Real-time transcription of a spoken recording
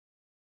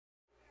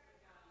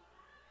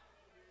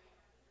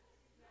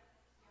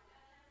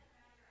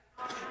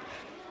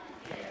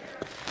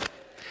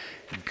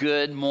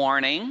Good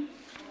morning.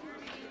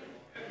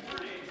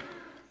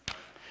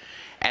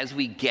 As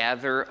we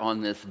gather on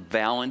this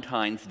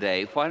Valentine's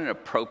Day, what an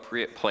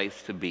appropriate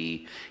place to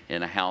be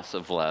in a house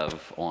of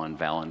love on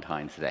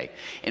Valentine's Day.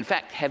 In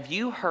fact, have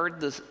you heard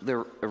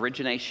the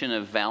origination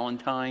of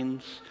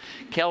Valentine's?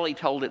 Kelly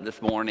told it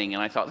this morning,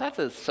 and I thought, that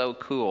is so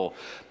cool.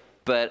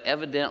 But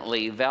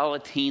evidently,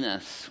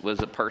 Valentinus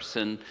was a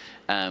person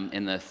during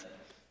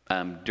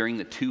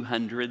the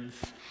 200s,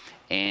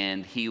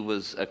 and he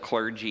was a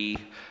clergy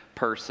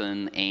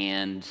person,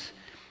 and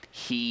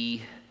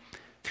he,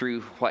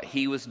 through what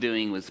he was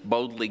doing, was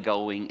boldly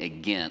going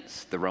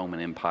against the Roman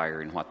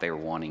Empire and what they were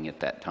wanting at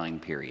that time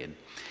period.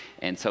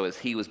 And so as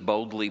he was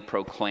boldly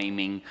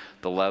proclaiming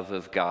the love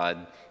of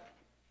God,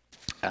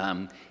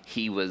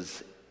 he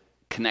was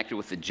connected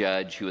with the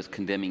judge who was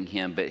condemning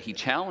him, but he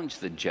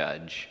challenged the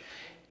judge,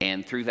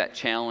 and through that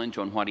challenge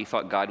on what he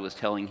thought God was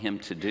telling him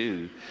to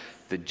do,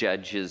 the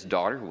judge's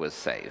daughter was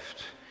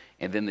saved.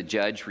 And then the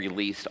judge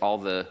released all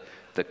the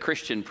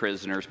Christian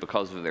prisoners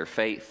because of their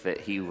faith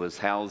that he was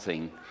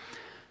housing.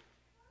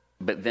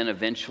 But then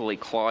eventually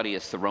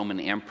Claudius, the Roman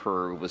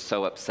emperor, was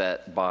so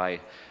upset by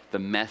the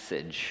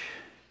message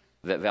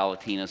that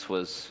Valentinus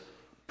was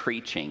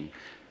preaching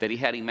that he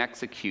had him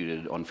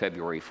executed on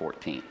February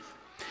 14th.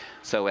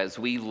 So as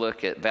we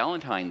look at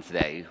Valentine's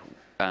Day,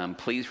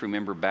 please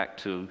remember back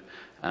to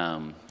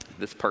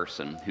this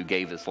person who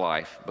gave his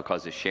life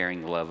because of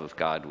sharing the love of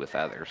God with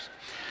others.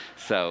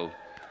 So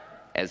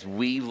as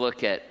we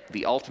look at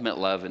the ultimate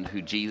love and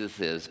who Jesus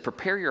is,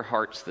 prepare your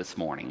hearts this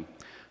morning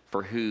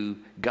for who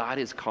God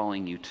is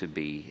calling you to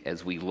be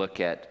as we look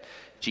at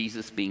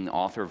Jesus being the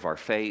author of our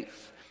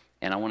faith.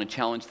 And I want to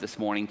challenge this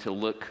morning to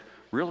look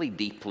really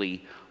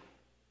deeply,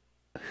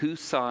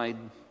 whose side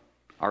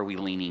are we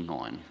leaning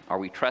on? Are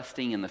we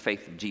trusting in the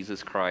faith of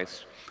Jesus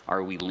Christ?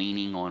 Are we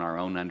leaning on our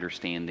own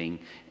understanding,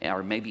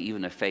 or maybe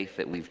even a faith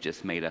that we've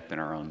just made up in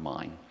our own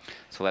mind?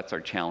 So that's our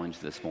challenge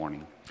this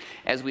morning.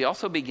 As we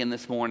also begin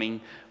this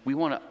morning, we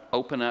want to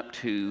open up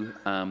to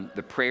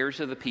the prayers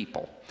of the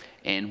people.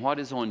 And what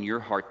is on your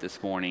heart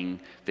this morning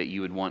that you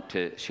would want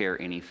to share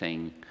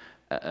anything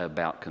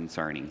about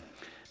concerning?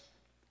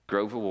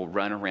 Grover will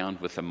run around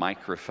with a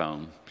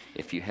microphone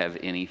if you have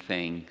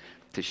anything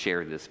to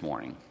share this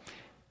morning.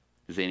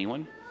 Is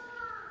anyone?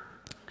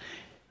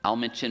 I'll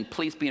mention,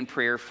 please be in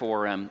prayer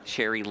for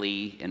Sherry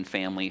Lee and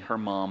family. Her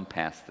mom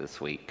passed this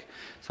week,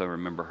 so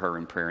remember her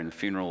in prayer, and the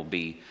funeral will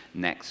be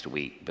next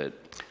week,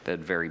 but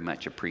they'd very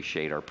much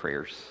appreciate our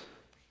prayers.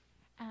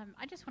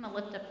 I just want to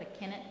lift up the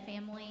Kennett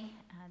family.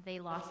 They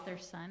lost their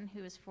son,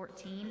 who was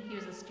 14. He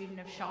was a student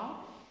of Shaw,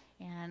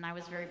 and I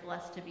was very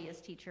blessed to be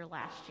his teacher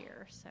last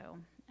year, so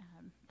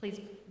please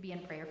be in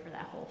prayer for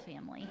that whole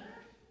family.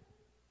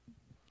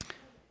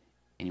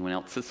 Anyone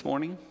else this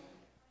morning?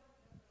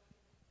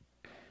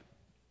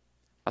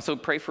 Also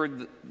pray for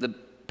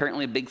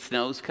apparently big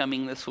snow's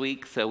coming this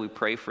week, so we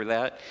pray for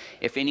that.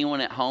 If anyone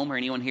at home or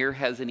anyone here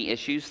has any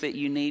issues that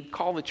you need,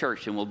 call the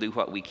church and we'll do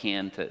what we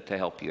can to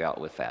help you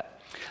out with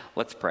that.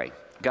 Let's pray.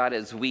 God,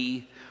 as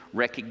we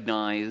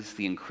recognize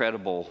the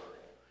incredible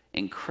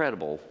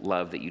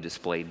love that you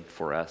displayed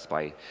for us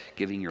by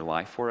giving your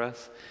life for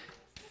us,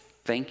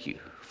 thank you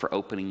for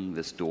opening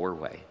this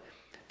doorway,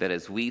 that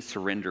as we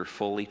surrender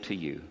fully to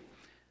you,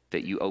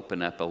 that you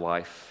open up a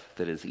life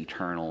that is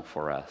eternal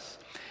for us.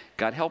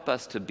 God, help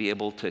us to be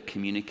able to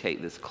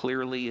communicate this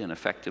clearly and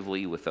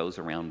effectively with those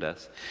around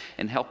us,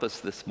 and help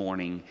us this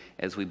morning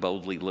as we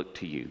boldly look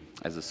to you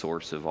as a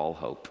source of all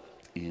hope.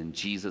 In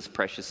Jesus'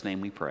 precious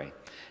name we pray.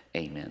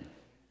 Amen.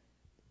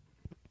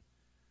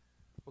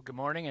 Well, good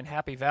morning and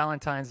happy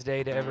Valentine's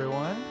Day to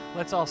everyone.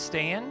 Let's all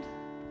stand.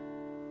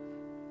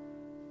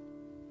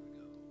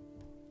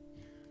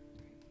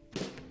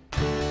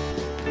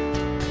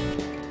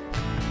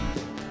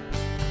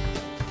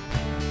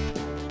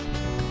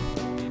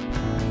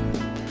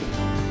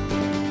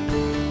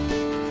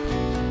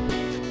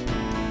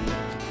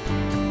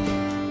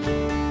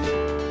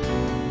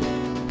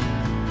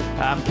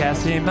 I'm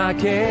casting my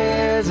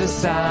cares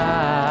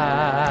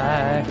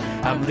aside.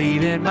 I'm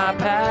leaving my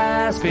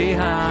past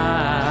behind.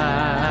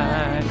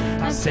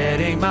 I'm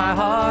setting my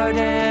heart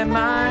and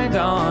mind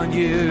on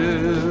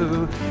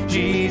you,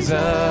 Jesus.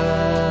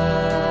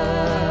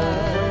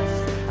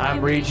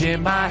 I'm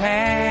reaching my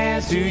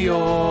hands to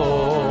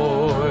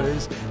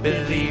yours,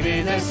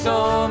 believing there's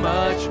so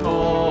much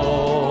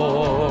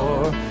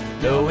more,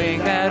 knowing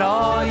that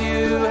all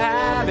you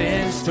have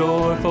in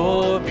store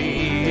for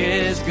me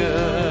is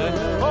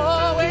good.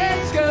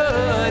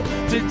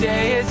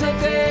 Today is a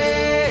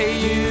day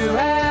you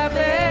have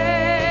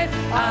made.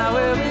 I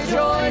will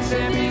rejoice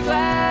and be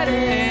glad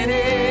in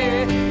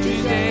it.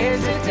 Today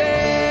is a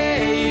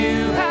day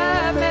you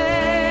have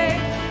made.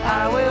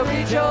 I will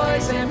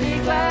rejoice and be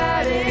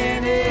glad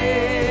in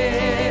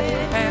it.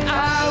 And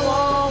I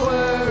won't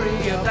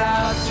worry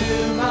about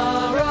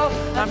tomorrow.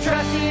 I'm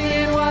trusting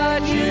in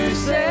what you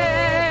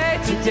say.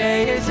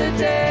 Today is a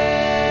day.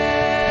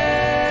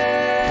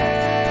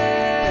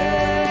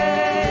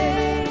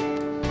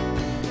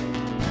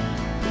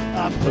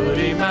 I'm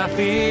putting my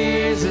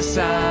fears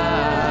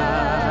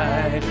aside.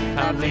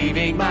 I'm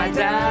leaving my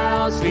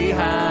doubts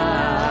behind.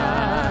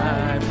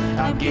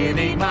 I'm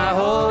giving my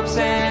hopes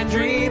and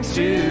dreams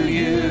to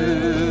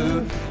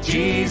you,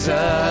 Jesus.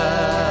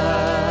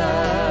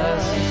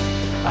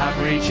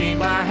 I'm reaching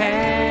my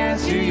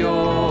hands to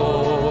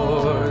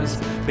yours,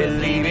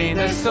 believing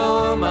there's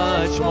so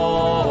much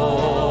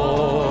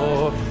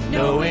more,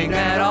 knowing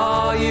that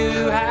all you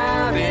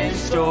have in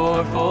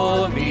store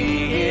for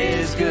me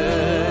is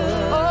good.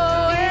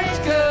 Oh, it's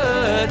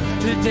good.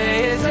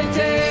 Today is the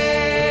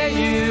day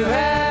you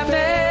have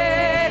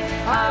made.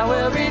 I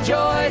will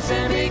rejoice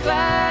and be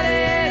glad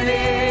in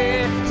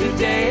it.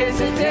 Today is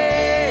the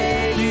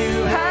day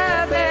you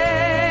have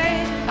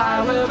made.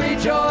 I will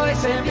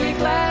rejoice and be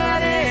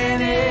glad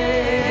in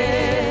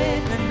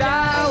it. And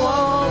I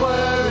won't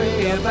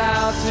worry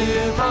about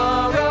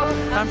tomorrow.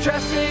 I'm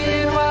trusting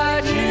in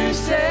what you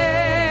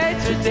say.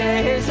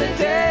 Today is the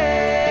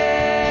day.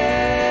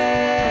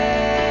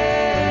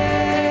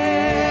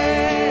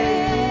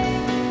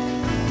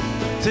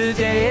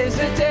 Today is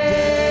the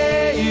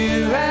day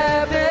you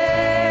have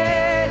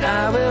made.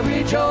 I will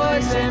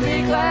rejoice and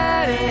be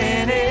glad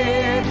in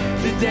it.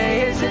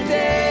 Today is the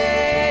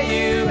day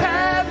you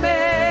have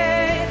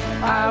made.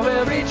 I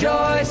will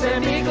rejoice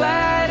and be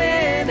glad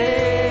in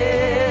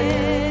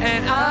it.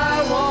 And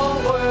I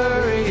won't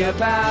worry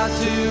about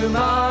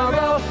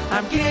tomorrow.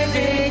 I'm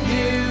giving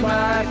you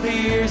my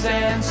fears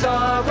and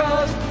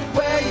sorrows.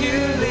 Where you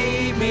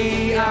lead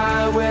me,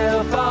 I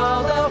will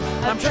follow.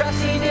 I'm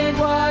trusting in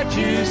what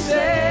you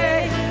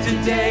say.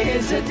 Today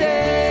is the day.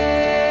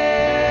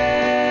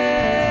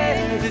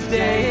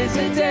 Today is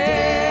the day.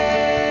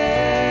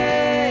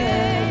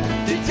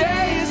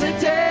 Today is the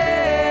day.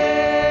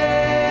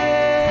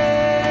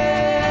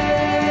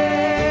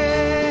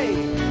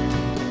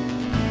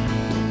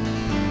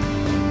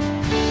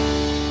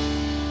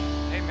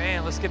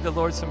 Amen. Let's give the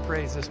Lord some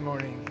praise this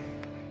morning.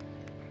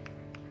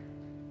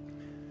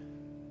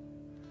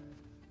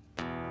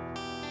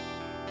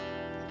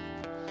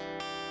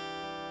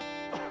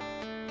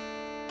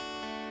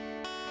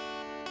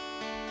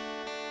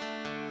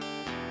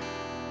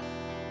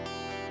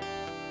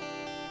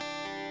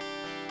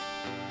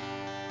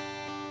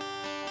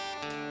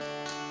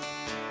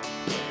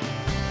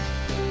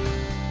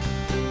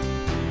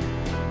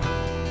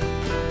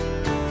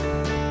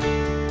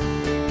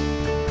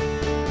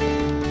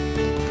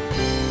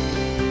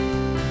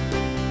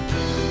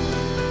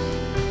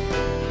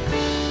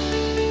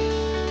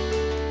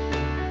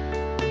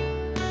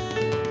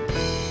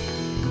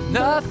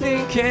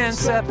 Nothing can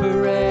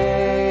separate,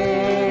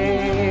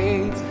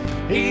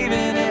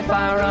 even if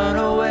I run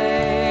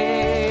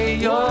away.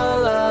 Your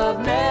love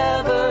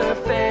never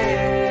fails.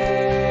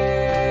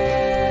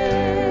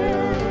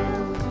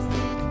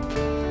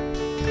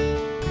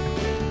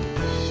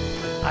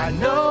 I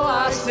know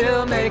I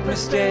still make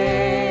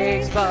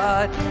mistakes,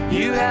 but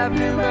you have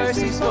new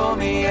mercies for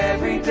me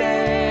every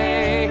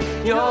day.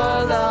 Your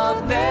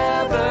love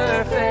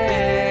never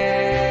fails.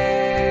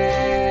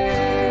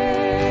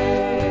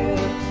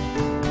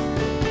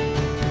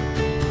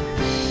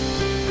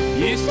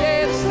 You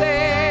stay the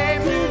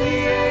same through the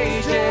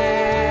ages.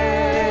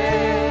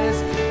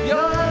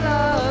 Your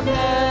love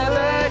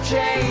never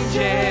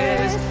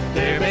changes.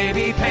 There may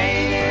be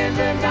pain in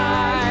the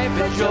night,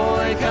 but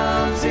joy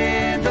comes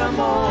in the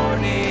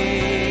morning.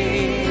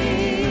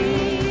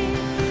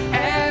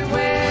 And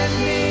when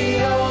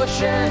the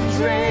oceans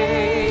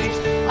rage,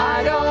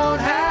 I don't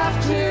have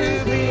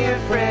to be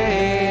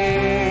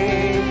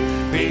afraid,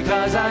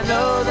 because I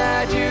know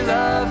that you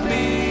love me.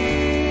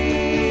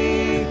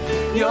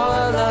 Your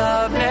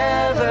love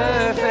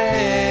never fails.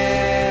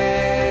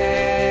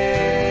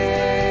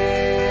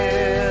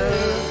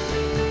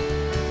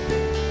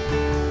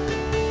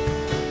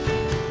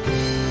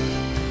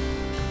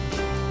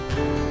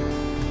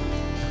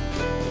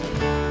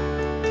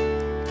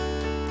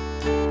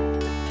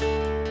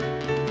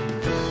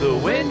 The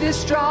wind is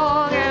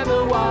strong and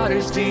the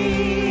water's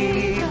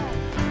deep.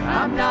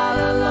 I'm not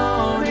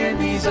alone in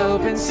these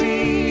open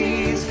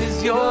seas,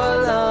 'cause your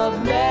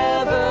love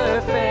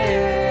never fails.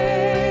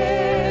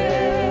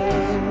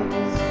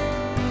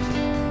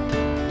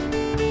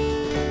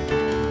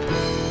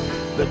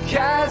 The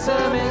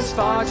chasm is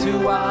far too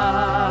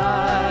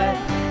wide.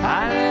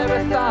 I never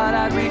thought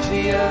I'd reach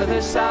the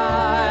other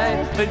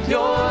side, but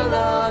your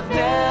love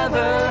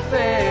never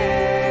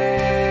fails.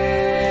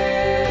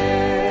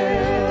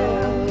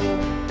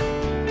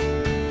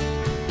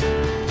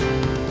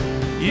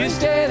 You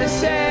stay the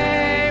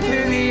same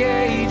through the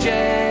ages.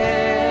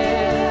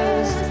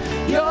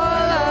 Your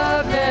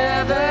love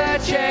never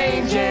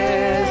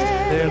changes.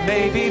 There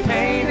may be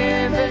pain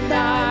in the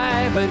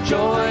night, but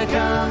joy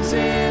comes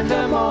in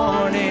the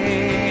morning.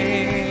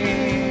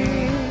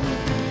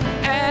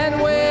 And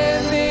when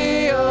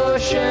the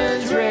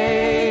oceans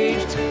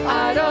rage,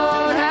 I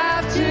don't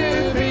have to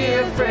be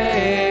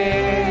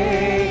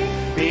afraid,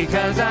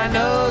 because I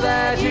know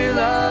that you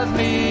love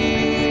me.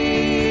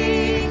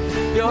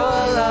 Your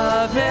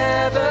love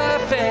never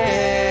fails.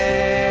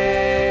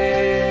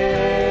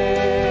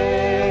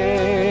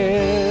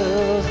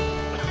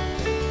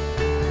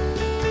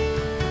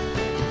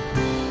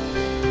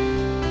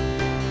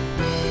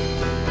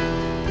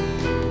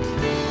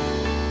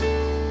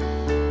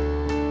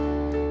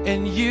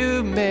 and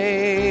you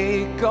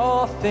make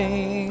all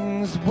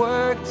things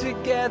work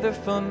together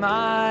for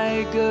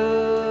my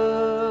good.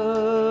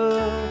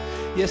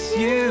 Yes,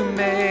 you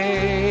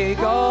make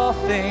all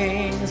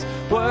things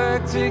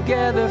work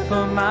together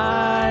for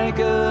my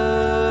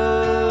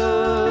good.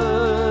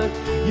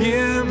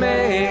 You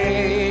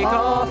make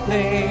all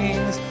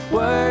things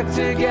work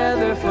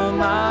together for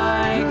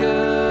my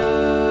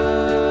good.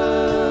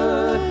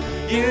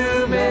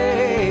 You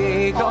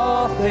make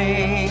all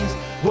things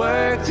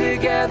work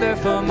together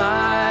for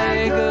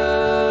my good.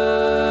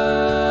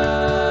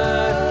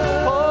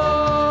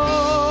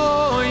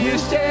 Oh, you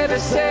stay the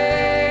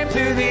same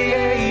through the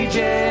ages.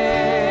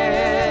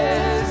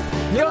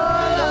 Your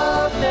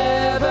love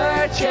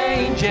never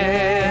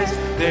changes.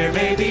 There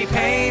may be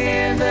pain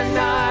in the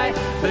night,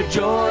 but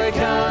joy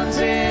comes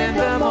in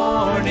the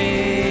morning.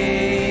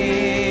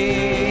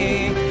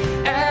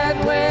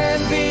 And when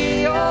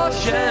the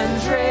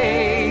oceans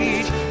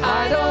rage,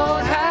 I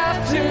don't have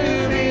to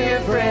be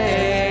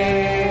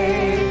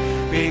afraid,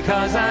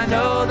 because I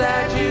know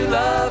that you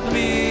love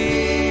me.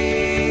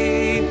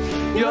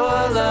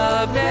 Your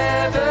love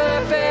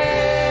never fails.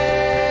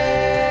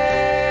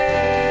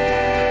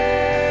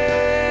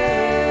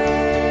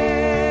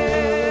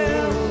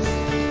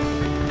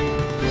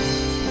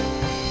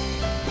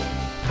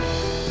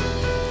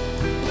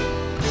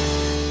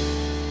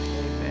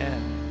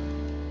 Amen.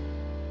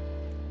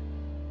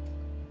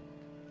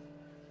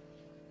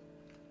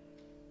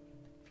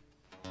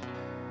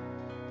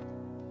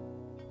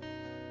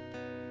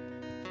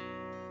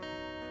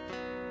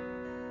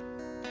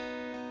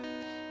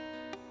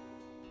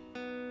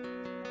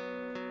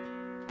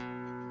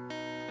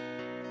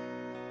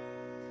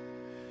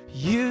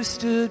 You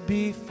stood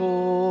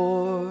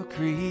before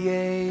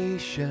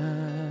creation,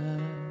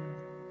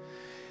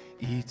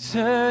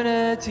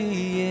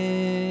 eternity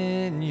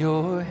in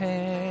your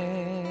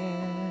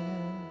hands,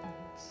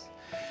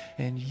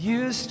 and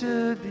you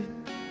stood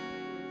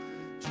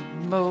to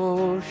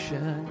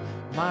motion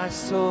my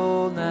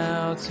soul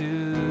now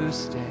to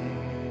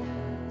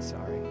stand.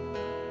 Sorry.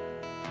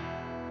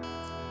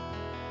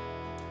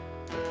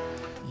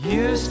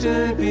 You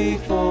stood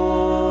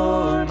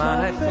before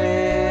my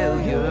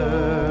failure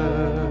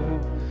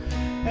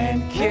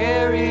and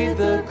carried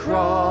the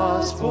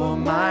cross for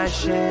my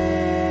shame.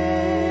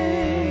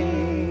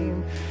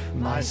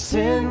 My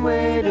sin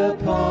weighed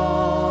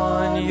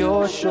upon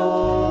your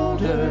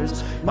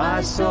shoulders,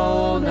 my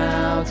soul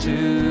now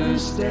to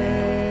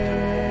stand.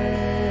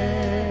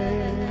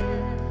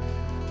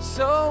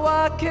 So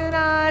what can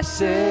I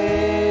say?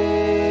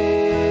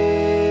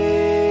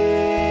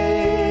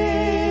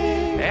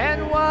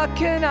 And what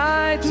can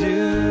I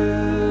do?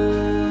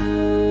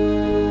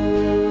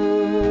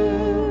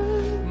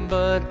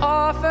 But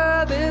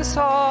offer this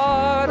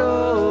heart,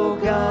 oh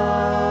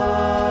God,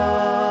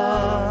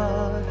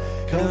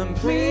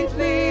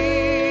 completely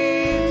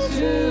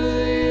to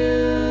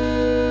you.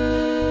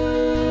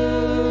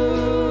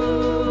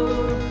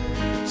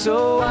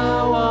 So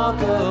I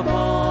walk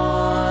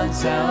upon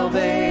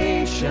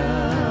salvation,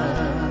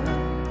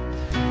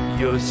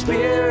 your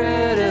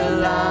spirit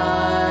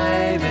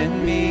alive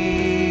in me,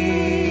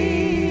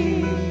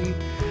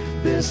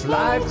 this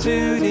life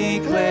to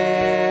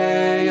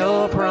declare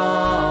your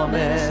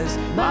promise,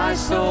 my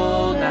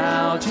soul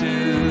now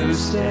to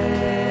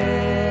stand.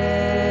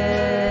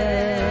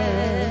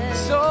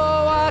 So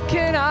what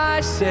can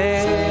I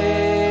say?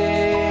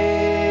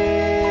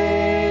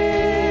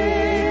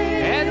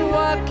 And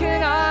what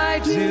can I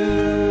do?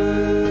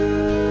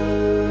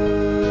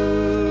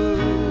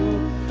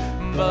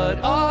 But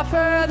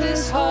offer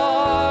this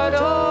heart,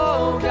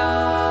 oh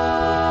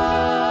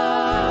God,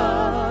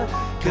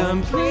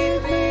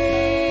 completely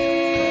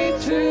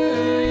to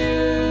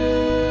you.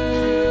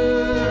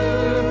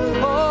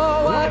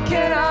 Oh, what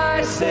can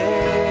I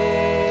say?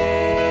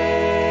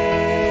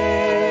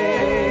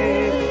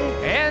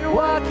 And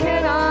what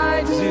can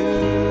I do?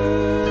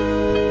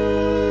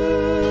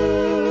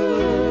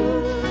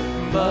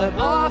 But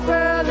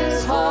offer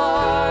this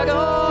heart,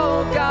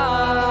 oh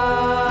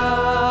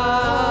God,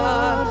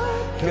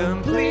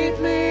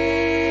 completely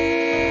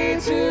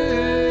to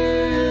you.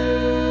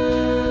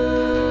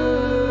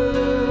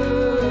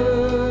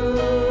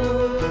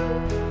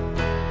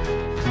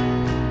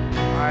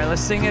 All right,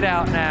 let's sing it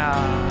out now.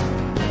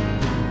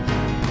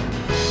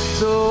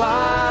 So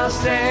I'll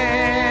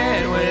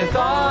stand with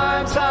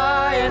arms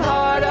high and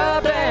heart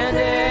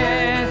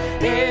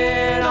abandoned,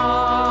 in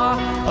awe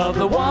of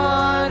the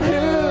one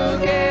who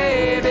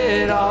gave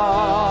it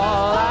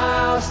all.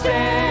 I'll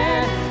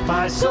stand,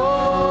 my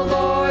soul,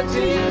 Lord, to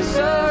you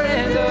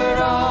surrender.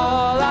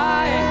 All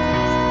I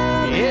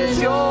am is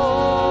yours.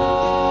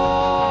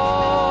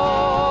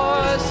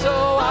 So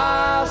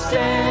I'll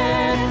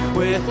stand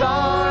with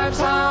arms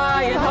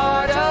high and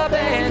heart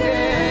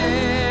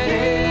abandoned,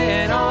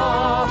 in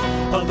awe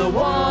of the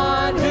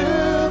one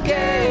who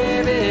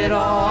gave it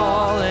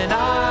all. And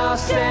I'll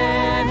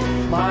stand,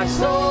 my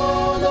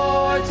soul,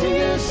 Lord, to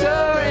you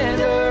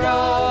surrender.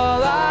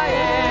 All I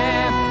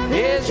am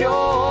is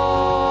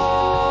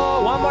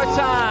yours. One more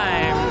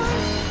time.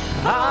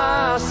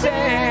 I'll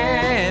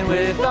stand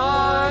with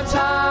arms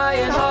high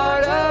and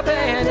heart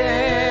abandoned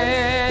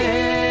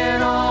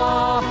in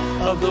awe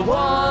of the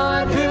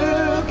one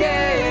who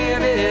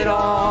gave it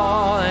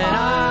all. And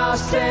I'll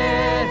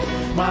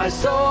stand, my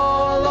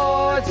soul,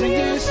 Lord, to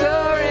you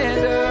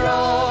surrender.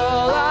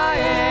 All I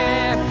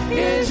am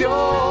is yours.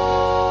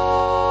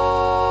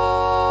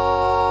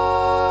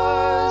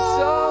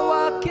 So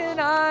what can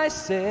I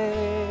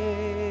say?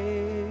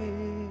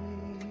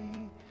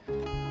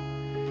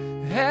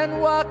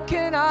 And what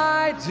can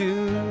I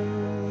do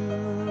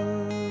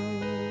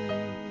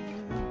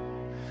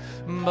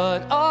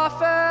but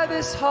offer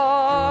this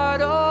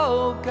heart,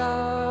 oh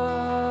God,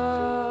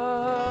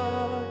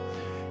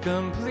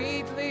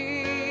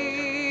 completely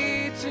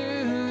to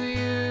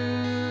you?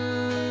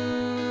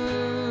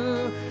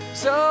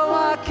 So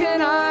what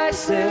can I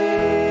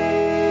say?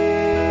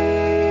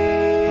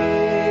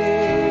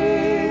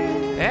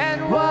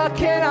 And what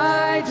can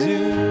I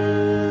do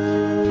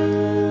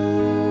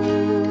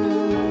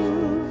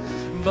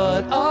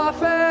but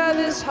offer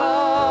this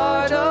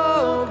heart,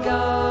 oh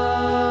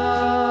God,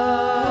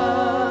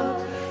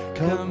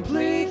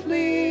 completely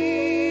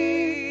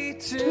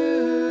to you.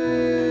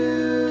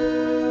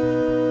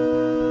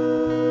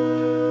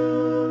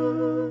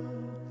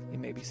 You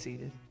may be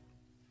seated.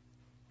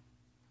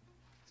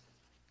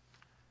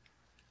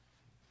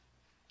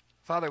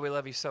 Father, we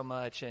love you so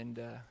much, and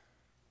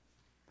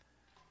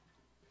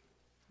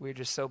we're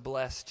just so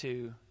blessed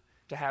to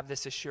have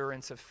this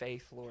assurance of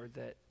faith, Lord,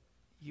 that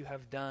you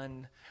have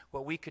done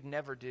what we could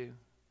never do.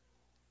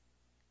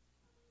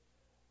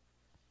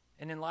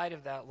 And in light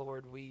of that,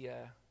 Lord, we,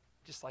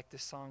 just like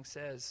this song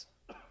says,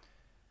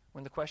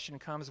 when the question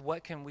comes,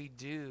 what can we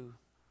do?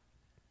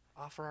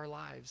 Offer our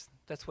lives.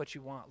 That's what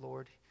you want,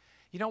 Lord.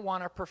 You don't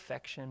want our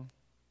perfection.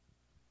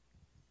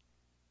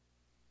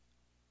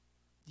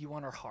 You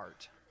want our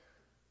heart.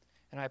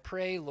 And I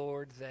pray,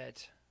 Lord,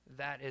 that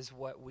that is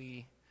what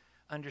we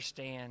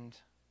understand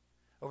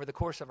over the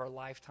course of our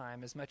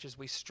lifetime, as much as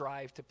we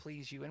strive to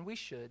please you, and we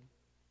should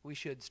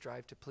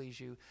strive to please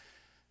you.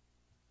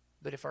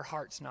 But if our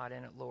heart's not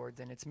in it, Lord,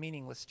 then it's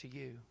meaningless to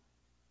you.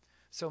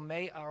 So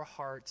may our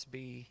hearts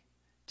be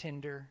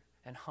tender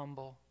and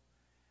humble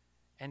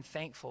and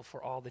thankful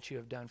for all that you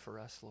have done for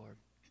us, Lord.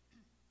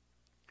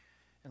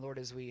 And Lord,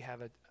 as we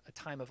have a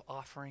time of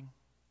offering,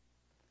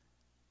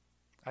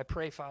 I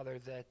pray, Father,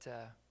 that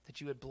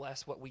you would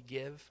bless what we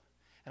give.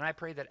 And I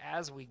pray that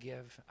as we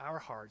give, our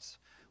hearts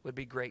would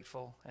be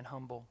grateful and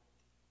humble.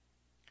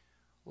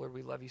 Lord,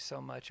 we love you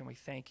so much, and we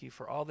thank you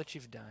for all that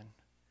you've done.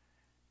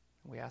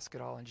 We ask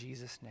it all in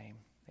Jesus' name.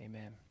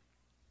 Amen.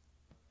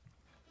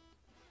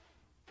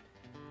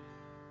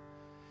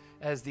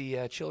 As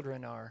the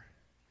children are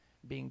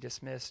being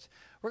dismissed,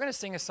 we're going to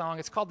sing a song.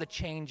 It's called The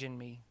Change in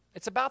Me.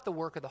 It's about the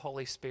work of the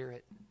Holy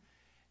Spirit.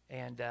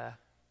 And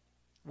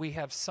we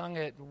have sung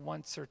it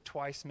once or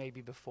twice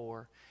maybe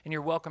before, and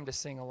you're welcome to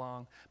sing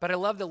along. But I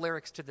love the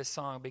lyrics to this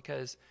song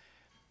because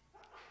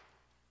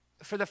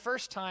for the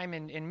first time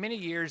in many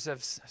years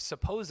of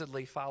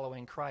supposedly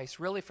following Christ,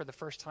 really for the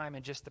first time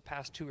in just the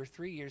past 2 or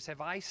 3 years,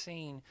 have I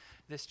seen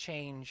this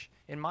change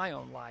in my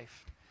own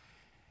life.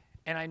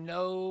 And I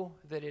know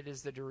that it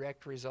is the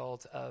direct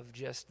result of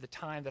just the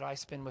time that I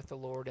spend with the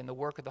Lord and the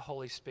work of the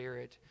Holy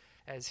Spirit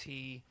as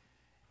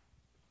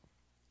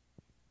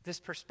this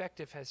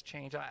perspective has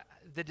changed.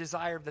 The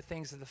desire of the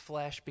things of the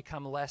flesh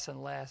become less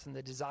and less, and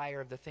the desire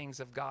of the things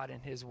of God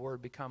and His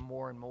Word become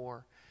more and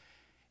more.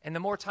 And the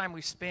more time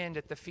we spend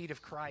at the feet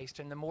of Christ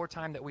and the more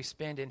time that we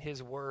spend in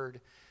His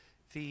Word,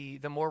 the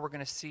more we're going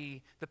to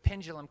see the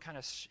pendulum kind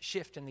of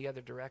shift in the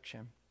other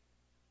direction.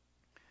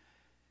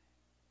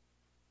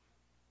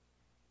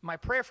 My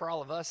prayer for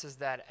all of us is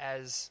that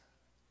as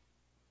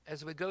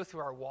we go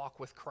through our walk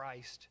with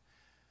Christ,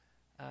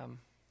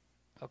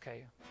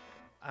 okay,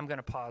 I'm going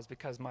to pause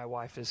because my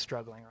wife is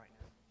struggling right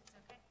now. It's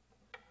okay.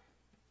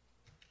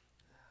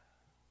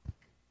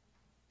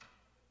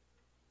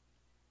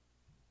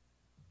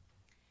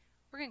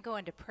 We're going to go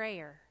into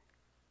prayer.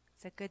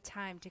 It's a good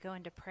time to go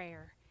into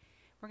prayer.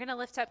 We're going to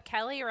lift up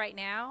Kelly right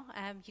now.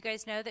 You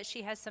guys know that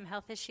she has some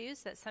health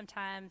issues that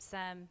sometimes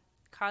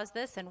cause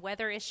this, and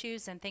weather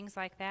issues and things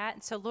like that.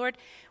 And so, Lord,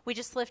 we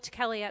just lift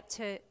Kelly up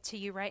to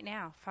you right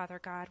now, Father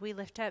God. We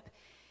lift up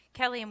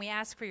Kelly, and we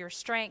ask for your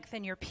strength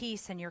and your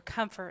peace and your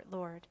comfort,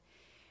 Lord.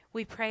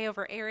 We pray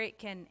over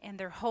Eric and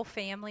their whole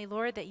family,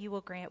 Lord, that you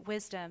will grant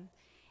wisdom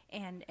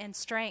and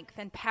strength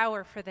and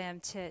power for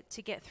them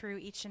to get through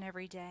each and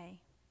every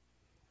day.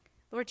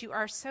 Lord, you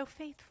are so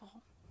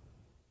faithful,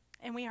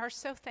 and we are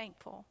so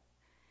thankful.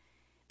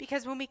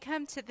 Because when we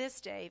come to this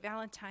day,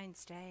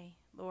 Valentine's Day,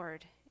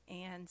 Lord,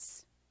 and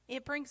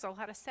it brings a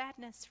lot of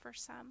sadness for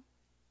some.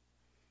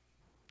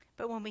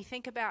 But when we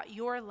think about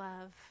your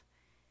love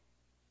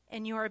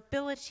and your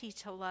ability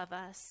to love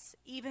us,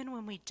 even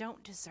when we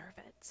don't deserve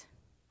it,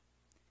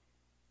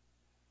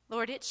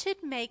 Lord, it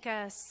should make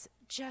us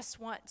just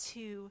want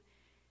to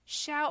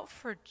shout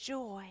for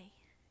joy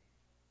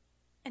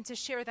and to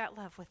share that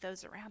love with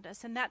those around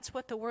us. And that's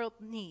what the world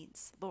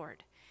needs,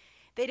 Lord.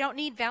 They don't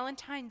need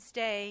Valentine's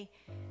Day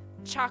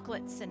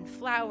chocolates and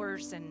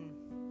flowers and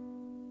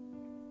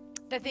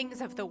the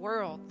things of the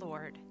world,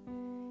 Lord.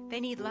 They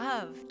need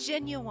love,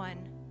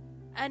 genuine,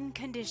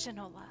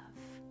 unconditional love.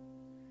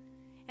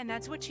 And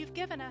that's what you've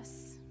given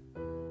us.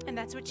 And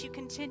that's what you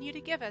continue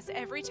to give us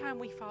every time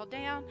we fall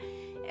down,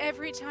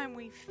 every time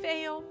we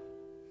fail,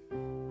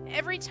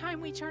 every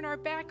time we turn our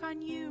back on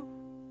you.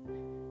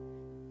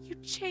 You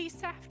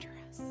chase after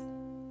us.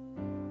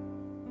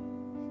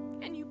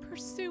 And you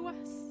pursue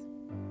us.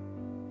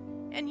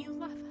 And you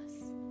love us.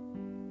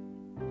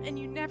 And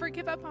you never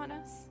give up on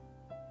us.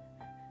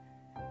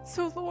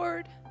 So,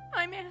 Lord,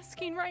 I'm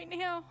asking right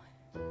now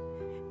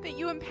that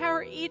you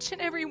empower each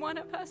and every one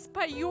of us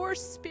by your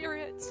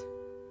Spirit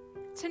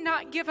to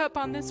not give up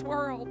on this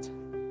world,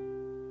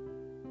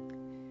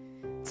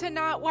 to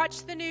not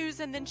watch the news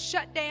and then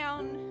shut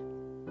down,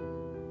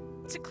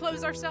 to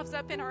close ourselves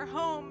up in our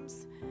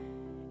homes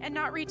and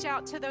not reach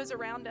out to those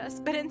around us,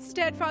 but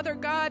instead, Father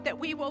God, that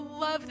we will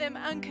love them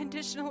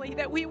unconditionally,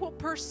 that we will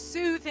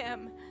pursue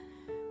them,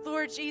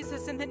 Lord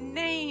Jesus, in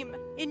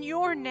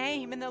your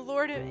name, in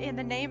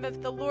the name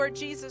of the Lord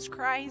Jesus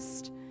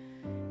Christ,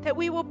 that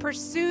we will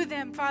pursue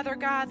them, Father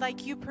God,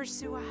 like you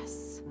pursue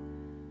us,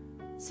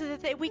 so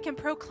that we can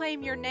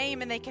proclaim your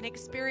name and they can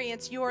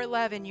experience your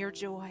love and your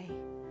joy.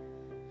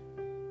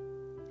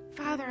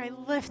 Father, I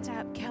lift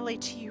up Kelly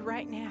to you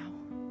right now,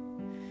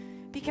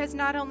 because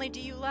not only do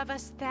you love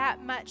us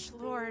that much,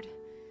 Lord,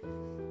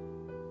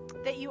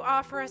 that you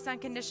offer us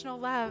unconditional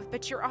love,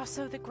 but you're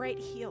also the great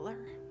healer.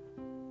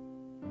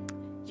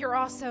 You're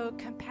also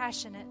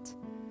compassionate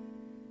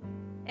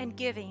and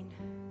giving.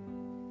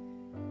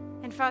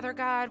 And Father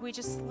God, we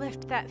just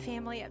lift that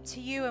family up to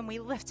you, and we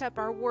lift up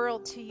our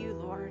world to you,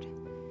 Lord.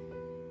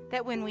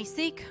 That when we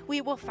seek,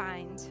 we will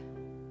find.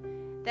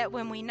 That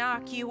when we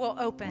knock, you will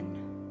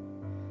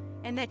open.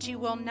 And that you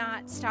will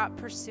not stop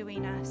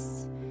pursuing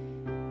us.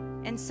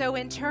 And so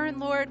in turn,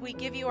 Lord, we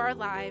give you our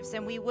lives,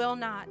 and we will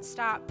not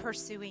stop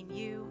pursuing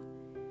you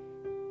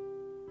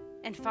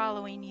and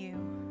following you,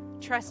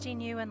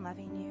 trusting you and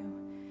loving you.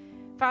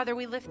 Father,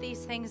 we lift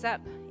these things up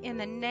in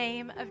the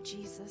name of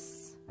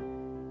Jesus,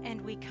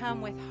 and we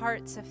come with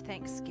hearts of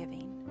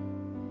thanksgiving.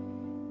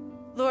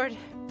 Lord,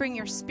 bring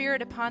your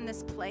Spirit upon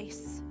this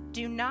place.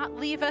 Do not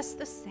leave us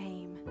the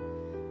same.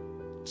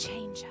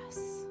 Change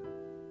us.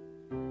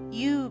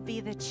 You be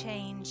the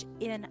change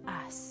in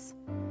us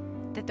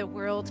that the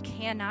world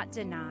cannot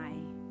deny,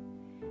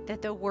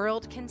 that the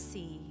world can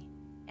see,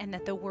 and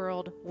that the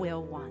world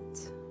will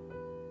want.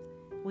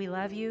 We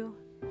love you,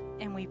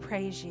 and we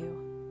praise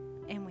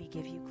you, and we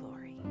give you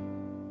glory.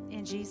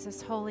 In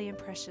Jesus' holy and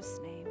precious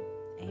name,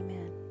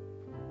 amen.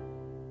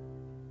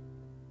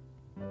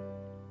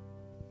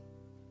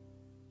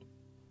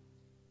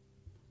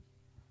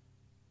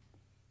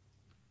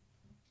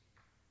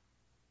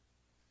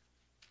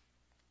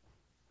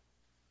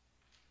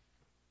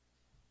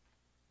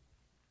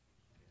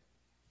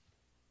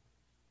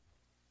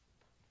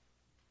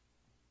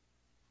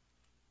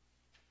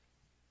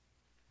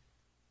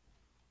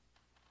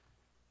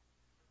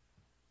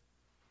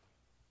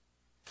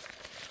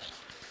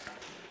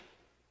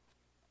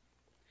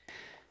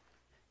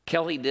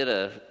 Kelly did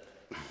a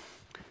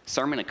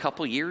sermon a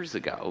couple years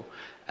ago,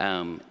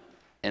 and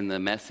the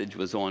message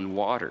was on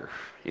water.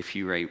 If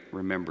you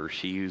remember,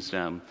 she used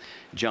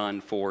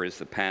John 4 as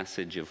the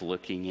passage of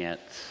looking at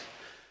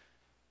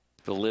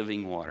the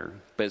living water.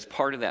 But as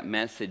part of that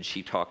message,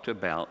 she talked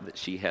about that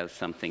she has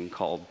something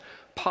called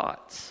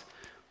POTS,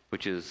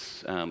 which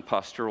is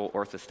postural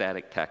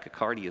orthostatic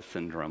tachycardia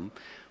syndrome,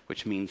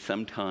 which means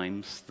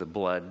sometimes the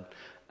blood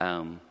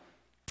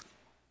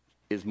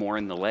is more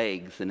in the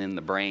legs than in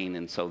the brain,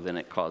 and so then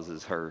it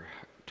causes her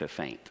to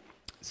faint.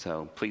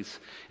 So please,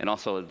 and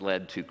also it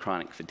led to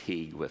chronic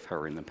fatigue with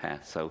her in the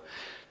past. So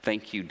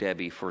thank you,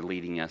 Debbie, for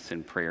leading us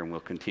in prayer, and we'll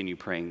continue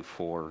praying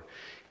for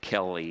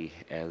Kelly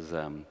as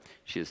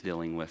she is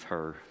dealing with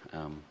her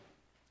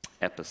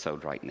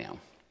episode right now,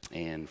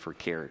 and for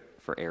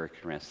Eric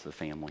and the rest of the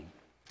family.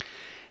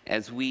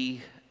 As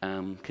we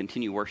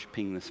continue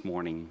worshiping this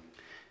morning,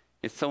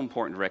 it's so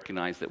important to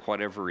recognize that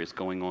whatever is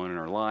going on in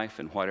our life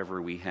and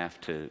whatever we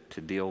have to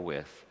deal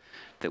with,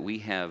 that we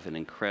have an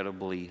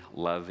incredibly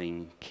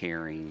loving,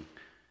 caring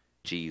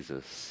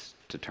Jesus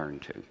to turn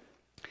to.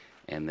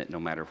 And that no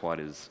matter what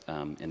is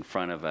in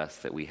front of us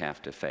that we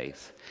have to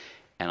face.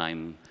 And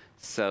I'm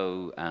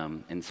so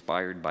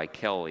inspired by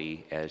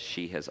Kelly, as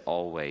she has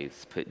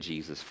always put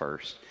Jesus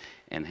first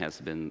and has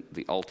been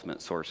the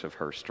ultimate source of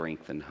her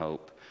strength and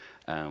hope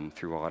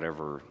through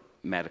whatever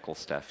medical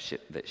stuff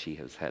that she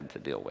has had to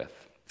deal with.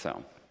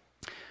 So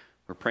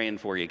we're praying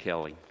for you,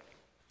 Kelly.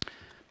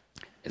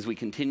 As we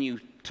continue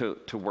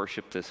to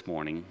worship this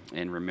morning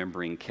and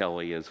remembering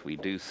Kelly as we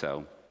do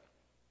so,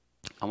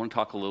 I want to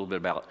talk a little bit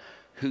about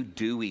who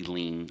do we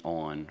lean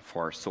on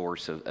for our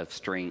source of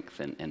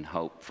strength and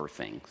hope for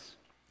things.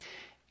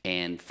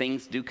 And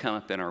things do come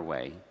up in our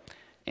way,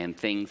 and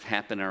things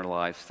happen in our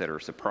lives that are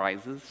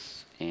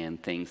surprises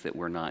and things that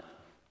we're not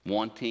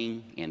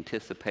wanting,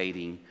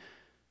 anticipating.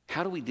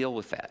 How do we deal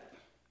with that?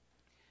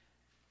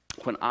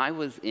 When I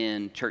was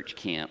in church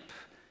camp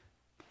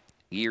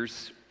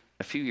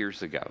a few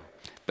years ago.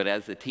 But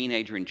as a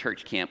teenager in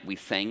church camp, we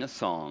sang a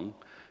song,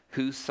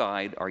 "Whose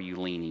Side Are You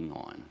Leaning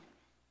On?"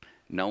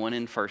 No one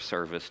in first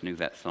service knew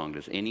that song.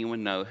 Does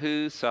anyone know?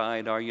 Whose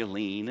side are you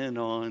leaning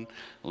on?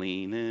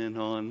 Leaning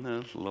on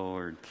the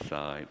Lord's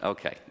side.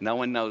 Okay, no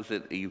one knows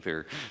it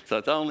either, so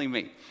it's only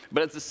me.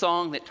 But it's a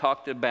song that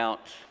talked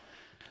about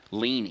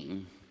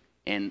leaning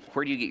and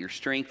where do you get your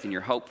strength and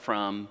your hope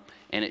from,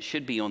 and it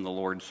should be on the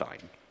Lord's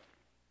side.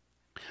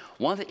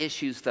 One of the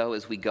issues, though,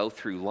 as we go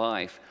through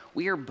life,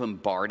 we are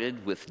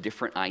bombarded with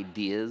different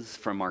ideas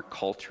from our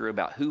culture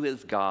about who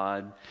is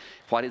God,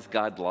 what is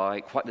God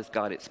like, what does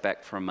God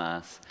expect from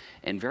us,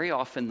 and very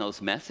often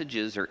those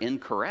messages are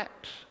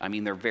incorrect. I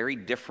mean, they're very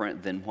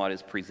different than what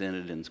is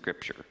presented in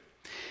Scripture.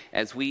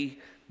 As we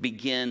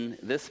begin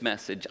this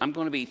message, I'm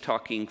going to be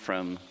talking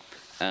from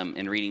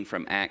and reading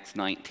from Acts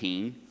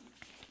 19.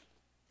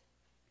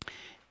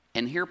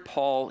 And here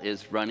Paul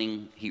is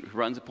he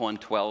runs upon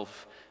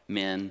 12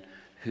 men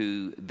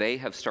who they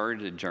have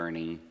started a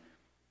journey,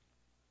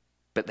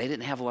 but they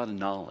didn't have a lot of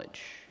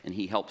knowledge, and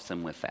he helps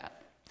them with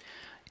that.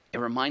 It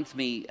reminds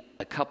me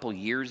a couple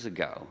years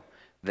ago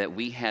that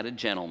we had a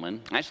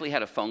gentleman. I actually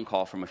had a phone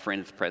call from a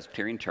friend at the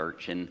Presbyterian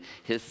Church, and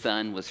his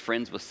son was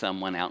friends with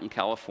someone out in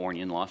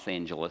California, in Los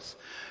Angeles,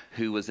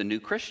 who was a new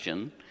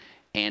Christian,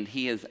 and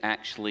he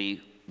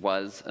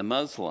was a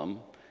Muslim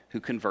who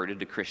converted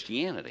to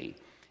Christianity.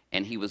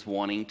 And he was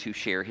wanting to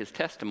share his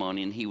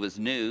testimony, and he was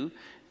new,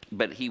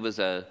 but he was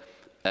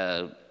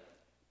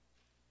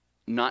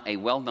not a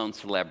well-known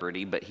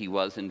celebrity, but he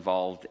was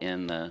involved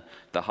in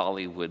the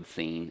Hollywood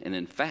scene. And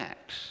in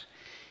fact,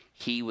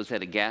 he was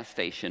at a gas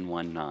station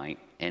one night,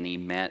 and he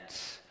met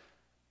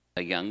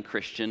a young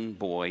Christian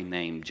boy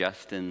named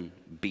Justin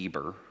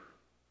Bieber.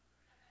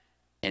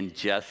 And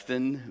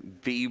Justin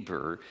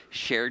Bieber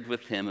shared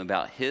with him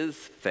about his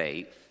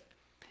faith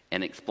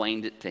and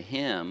explained it to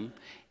him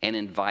and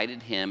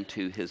invited him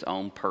to his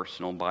own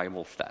personal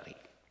Bible study.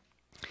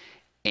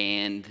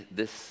 And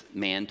this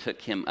man took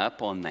him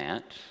up on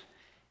that,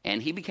 and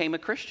he became a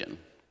Christian.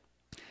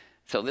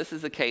 So this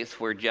is a case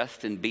where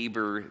Justin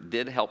Bieber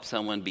did help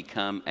someone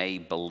become a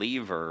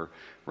believer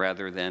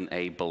rather than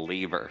a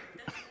believer.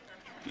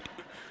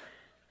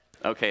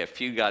 Okay, a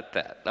few got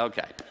that.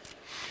 Okay.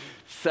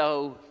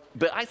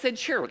 But I said,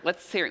 sure,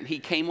 let's hear it. He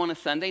came on a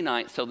Sunday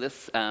night, so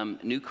this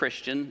new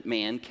Christian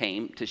man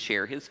came to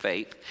share his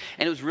faith.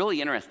 And it was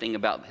really interesting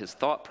about his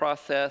thought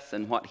process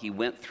and what he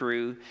went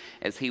through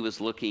as he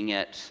was looking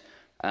at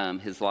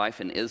his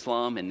life in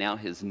Islam and now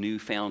his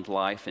newfound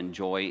life and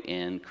joy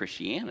in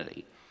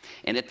Christianity.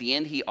 And at the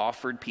end, he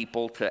offered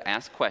people to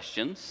ask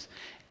questions,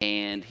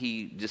 and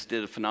he just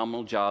did a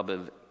phenomenal job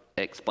of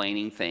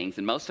explaining things.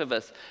 And most of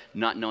us,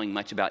 not knowing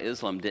much about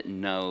Islam, didn't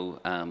know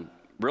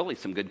really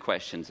some good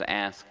questions to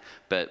ask,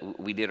 but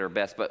we did our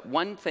best. But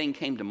one thing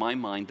came to my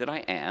mind that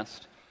I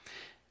asked.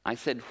 I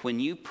said, when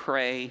you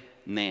pray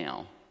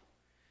now,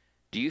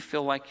 do you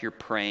feel like you're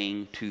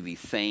praying to the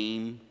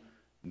same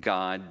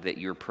God that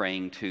you're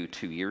praying to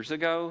 2 years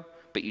ago,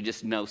 but you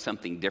just know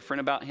something different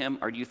about him?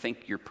 Or do you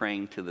think you're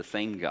praying to the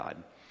same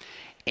God?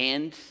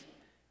 And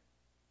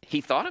he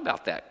thought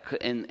about that,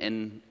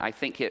 and I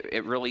think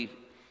it really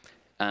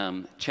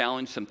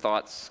challenged some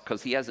thoughts,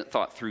 because he hasn't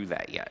thought through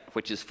that yet,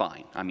 which is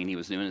fine. I mean, he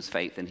was new in his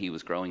faith and he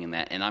was growing in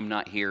that. And I'm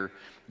not here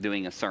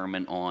doing a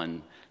sermon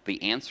on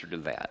the answer to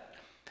that.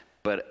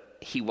 But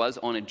he was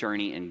on a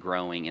journey and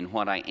growing. And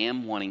what I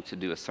am wanting to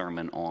do a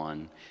sermon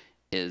on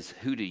is,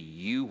 who do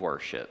you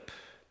worship?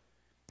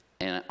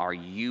 And are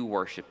you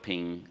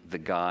worshiping the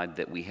God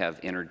that we have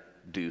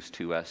introduced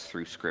to us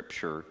through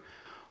Scripture?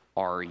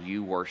 Or are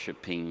you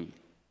worshiping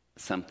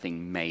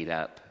something made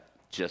up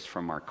just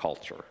from our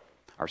culture?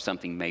 Or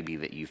something maybe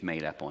that you've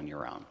made up on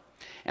your own?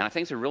 And I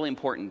think it's a really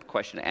important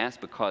question to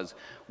ask, because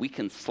we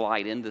can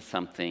slide into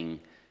something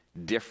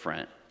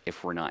different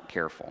if we're not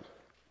careful.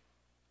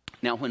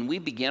 Now, when we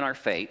begin our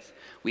faith,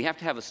 we have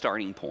to have a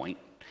starting point.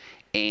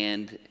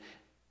 And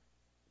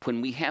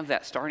when we have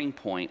that starting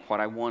point, what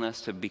I want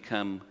us to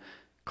become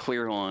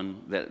clear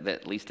on, that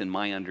at least in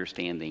my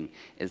understanding,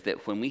 is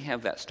that when we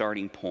have that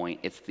starting point,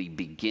 it's the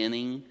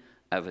beginning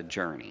of a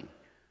journey.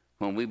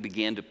 When we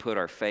begin to put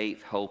our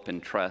faith, hope,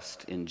 and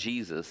trust in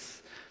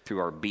Jesus through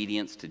our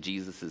obedience to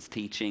Jesus'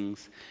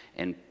 teachings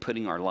and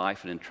putting our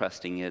life and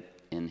entrusting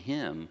it in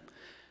him,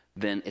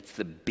 then it's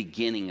the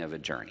beginning of a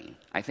journey.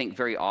 I think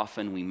very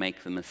often we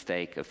make the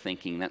mistake of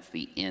thinking that's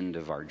the end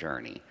of our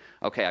journey.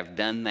 Okay, I've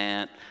done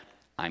that.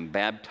 I'm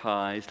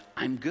baptized.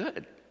 I'm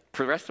good.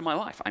 For the rest of my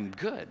life, I'm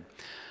good.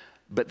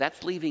 But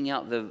that's leaving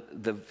out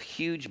the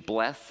huge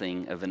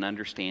blessing of an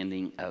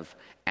understanding of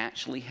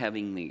actually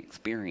having the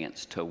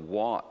experience to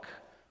walk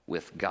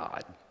with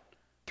God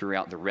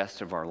throughout the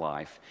rest of our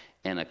life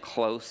in a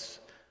close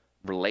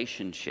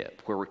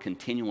relationship where we're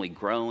continually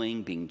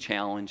growing, being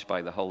challenged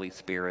by the Holy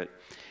Spirit.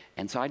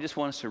 And so I just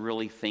want us to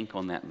really think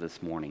on that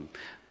this morning.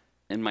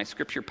 In my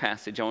scripture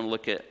passage, I want to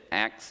look at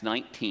Acts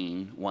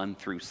 19, 1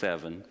 through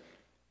 7.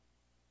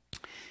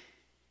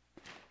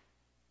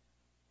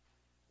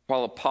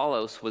 While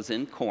Apollos was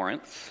in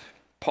Corinth,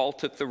 Paul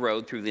took the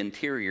road through the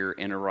interior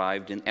and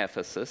arrived in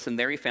Ephesus, and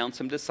there he found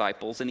some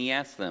disciples, and he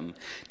asked them,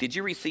 "Did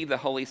you receive the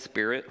Holy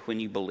Spirit when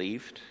you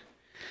believed?"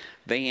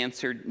 They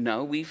answered,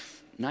 "No,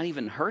 we've not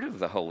even heard of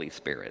the Holy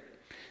Spirit."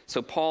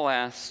 So Paul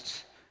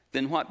asked,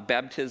 "Then what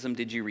baptism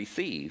did you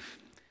receive?"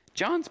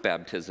 "John's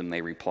baptism,"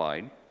 they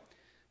replied.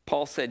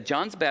 Paul said,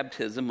 "John's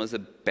baptism was a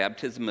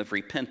baptism of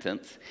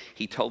repentance.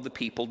 He told the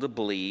people to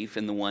believe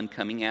in the one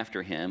coming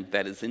after him,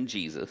 that is, in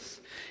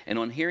Jesus. And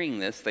on hearing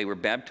this, they were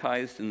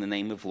baptized in the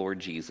name of Lord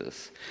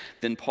Jesus.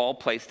 Then Paul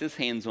placed his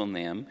hands on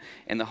them,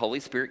 and the Holy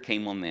Spirit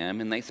came on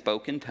them, and they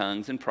spoke in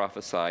tongues and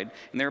prophesied,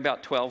 and there were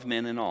about 12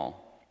 men in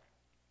all."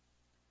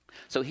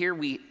 So here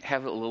we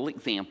have a little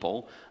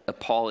example of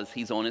Paul as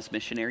he's on his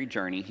missionary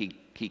journey.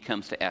 He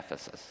comes to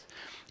Ephesus.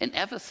 And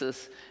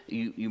Ephesus,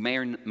 you may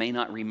or may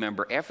not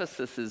remember,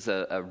 Ephesus is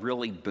a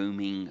really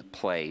booming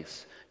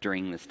place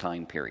during this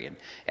time period.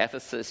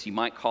 Ephesus, you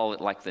might call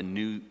it like the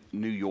New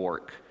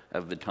York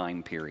of the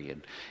time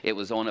period. It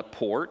was on a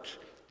port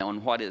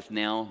on what is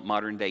now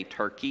modern-day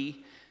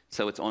Turkey.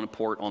 So it's on a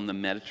port on the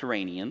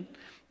Mediterranean.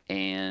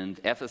 And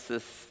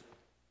Ephesus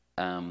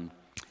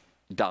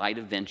died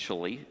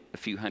eventually, a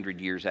few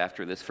hundred years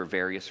after this, for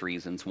various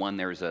reasons. One,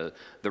 the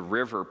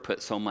river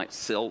put so much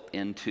silt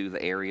into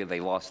the area, they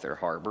lost their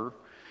harbor.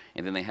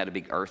 And then they had a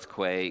big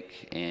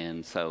earthquake,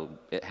 and so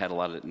it had a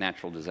lot of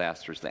natural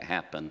disasters that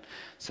happened.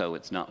 So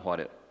it's not what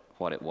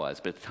it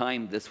was. But at the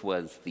time, this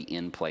was the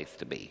end place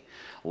to be.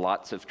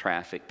 Lots of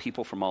traffic,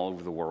 people from all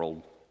over the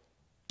world.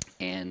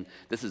 And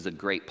this is a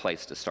great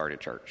place to start a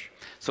church.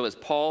 So as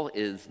Paul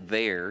is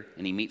there,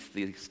 and he meets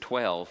these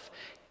 12,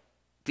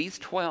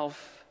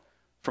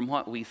 from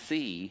what we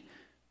see,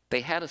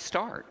 they had a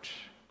start.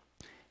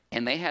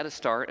 And they had a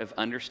start of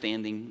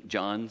understanding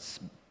John's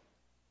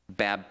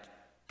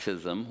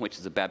baptism, which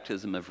is a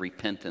baptism of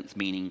repentance,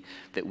 meaning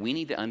that we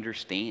need to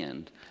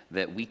understand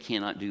that we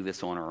cannot do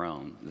this on our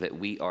own, that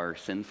we are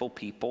sinful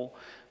people,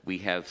 we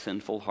have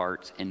sinful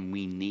hearts, and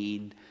we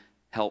need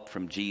help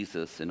from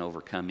Jesus in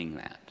overcoming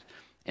that.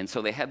 And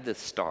so they had this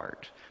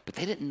start, but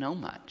they didn't know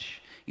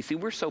much. You see,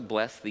 we're so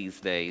blessed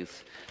these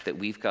days that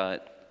we've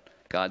got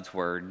God's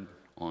Word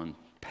on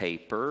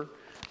paper.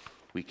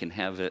 We can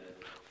have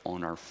it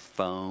on our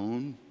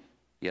phone.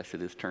 Yes,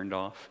 it is turned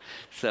off.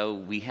 So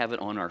we have it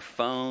on our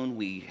phone.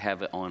 We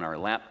have it on our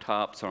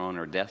laptops or on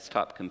our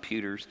desktop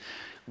computers.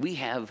 We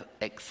have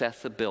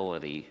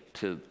accessibility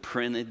to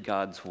printed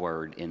God's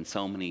Word in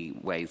so many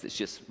ways. It's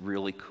just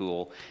really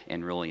cool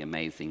and really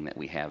amazing that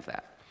we have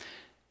that.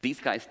 These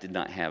guys did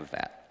not have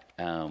that.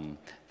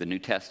 The New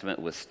Testament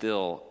was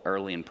still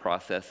early in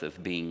process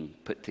of being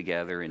put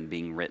together and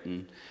being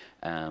written,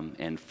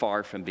 and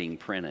far from being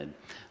printed.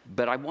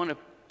 But I want to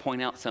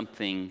point out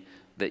something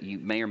that you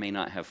may or may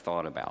not have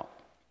thought about.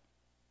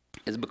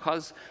 Is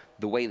because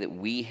the way that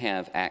we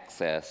have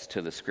access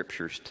to the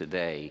Scriptures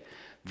today,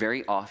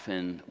 very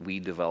often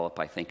we develop,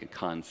 I think, a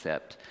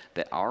concept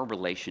that our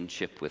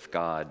relationship with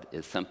God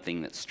is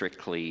something that's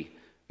strictly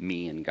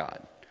me and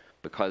God.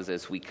 Because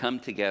as we come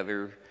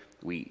together,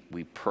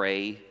 we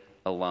pray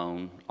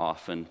alone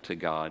often to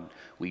God.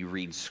 We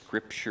read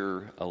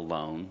Scripture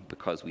alone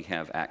because we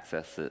have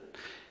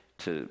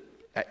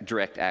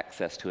direct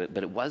access to it.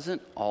 But it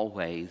wasn't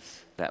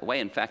always that way.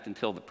 In fact,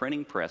 until the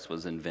printing press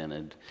was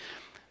invented,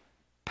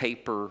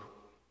 paper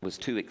was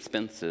too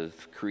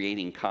expensive.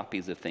 Creating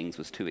copies of things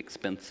was too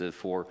expensive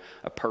for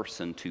a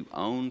person to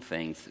own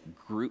things.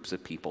 Groups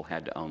of people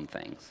had to own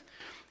things.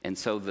 And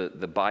so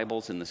the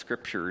Bibles and the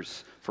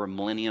Scriptures for a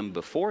millennium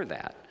before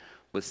that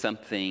was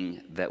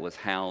something that was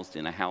housed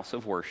in a house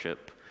of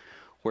worship,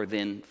 where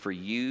then for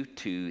you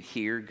to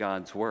hear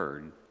God's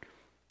Word,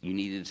 you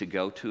needed to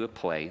go to a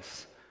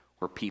place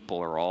where people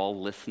are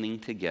all listening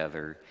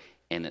together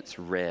and it's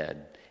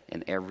read,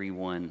 and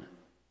everyone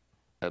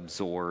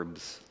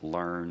absorbs,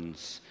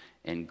 learns,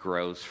 and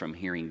grows from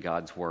hearing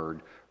God's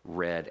Word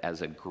read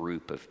as a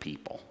group of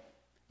people,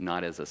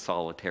 not as a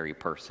solitary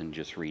person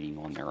just reading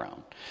on their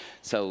own.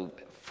 So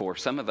for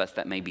some of us,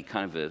 that may be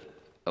kind of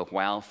a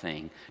wow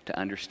thing to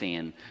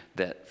understand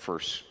that for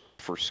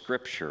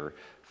Scripture,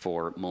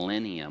 for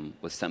millennium,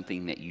 was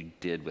something that you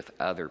did with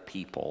other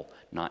people,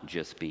 not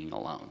just being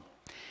alone.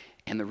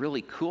 And the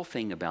really cool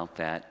thing about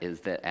that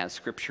is that as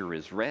Scripture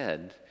is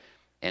read,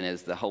 and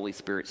as the Holy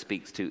Spirit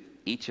speaks to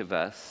each of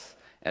us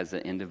as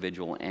an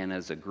individual and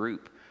as a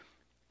group,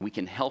 we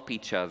can help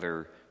each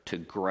other to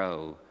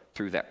grow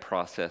through that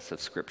process of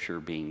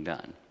Scripture being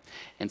done.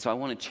 And so I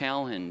want to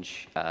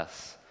challenge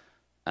us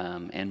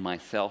and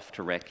myself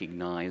to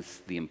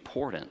recognize the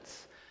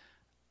importance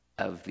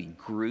of the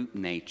group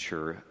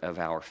nature of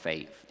our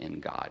faith in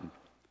God.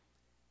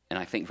 And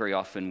I think very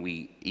often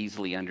we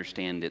easily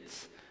understand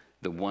it's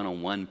the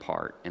one-on-one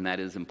part, and that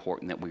is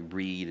important, that we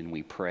read and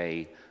we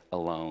pray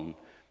alone.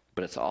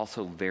 But it's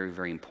also very,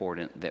 very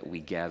important that we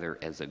gather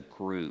as a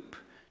group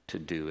to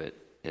do it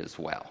as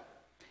well,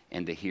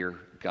 and to hear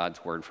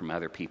God's Word from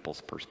other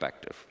people's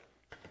perspective.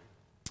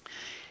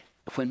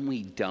 When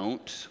we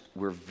don't,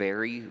 we're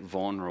very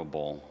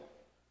vulnerable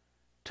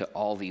to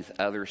all these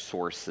other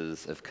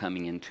sources of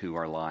coming into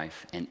our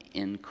life and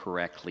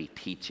incorrectly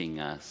teaching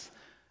us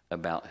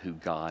about who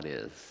God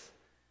is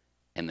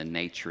and the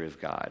nature of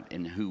God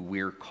and who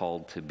we're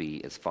called to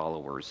be as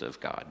followers of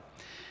God.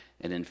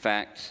 And in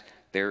fact,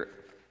 there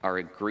are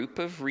a group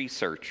of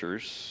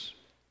researchers,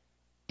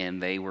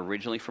 and they were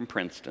originally from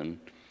Princeton,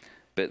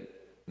 but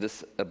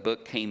a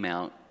book came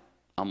out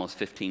almost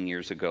 15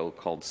 years ago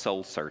called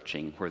Soul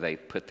Searching, where they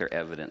put their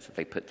evidence that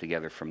they put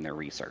together from their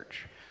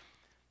research.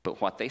 But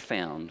what they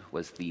found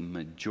was the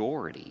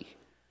majority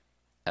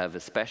of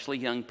especially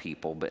young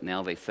people, but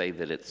now they say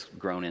that it's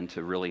grown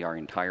into really our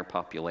entire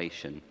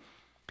population,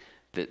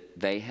 that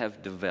we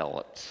have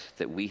developed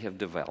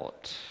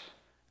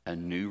a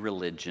new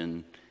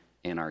religion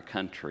in our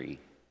country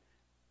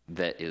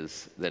that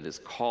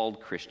is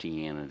called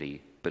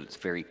Christianity, but it's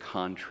very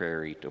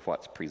contrary to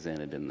what's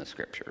presented in the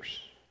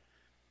scriptures.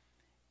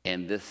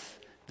 And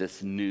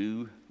this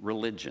new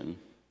religion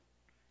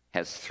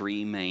has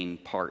three main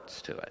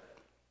parts to it.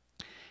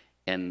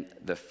 And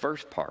the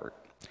first part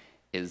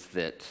is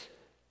that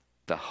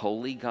the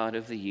holy God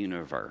of the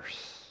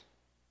universe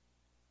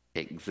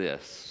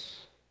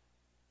exists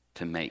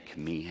to make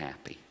me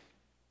happy.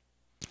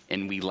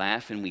 And we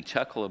laugh and we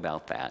chuckle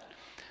about that,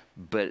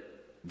 but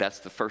that's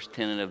the first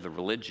tenet of the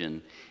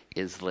religion,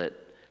 is that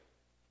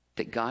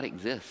God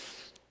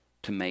exists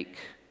to make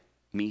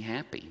me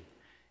happy.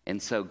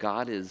 And so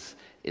God is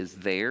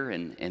there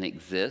and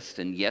exists,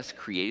 and yes,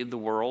 created the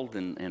world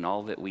and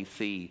all that we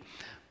see,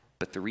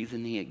 but the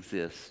reason he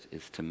exists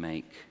is to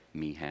make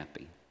me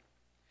happy.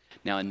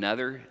 Now,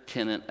 another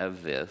tenet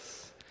of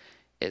this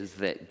is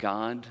that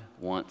God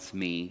wants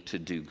me to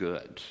do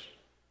good.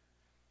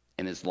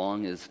 And as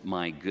long as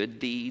my good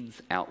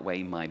deeds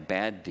outweigh my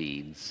bad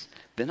deeds,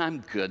 then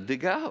I'm good to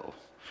go.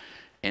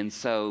 And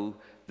so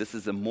this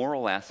is a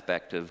moral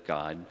aspect of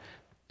God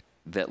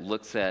that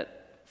looks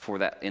at, for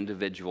that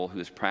individual who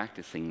is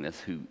practicing this,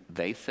 who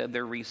they said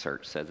their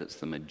research says it's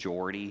the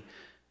majority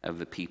of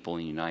the people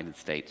in the United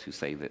States who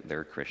say that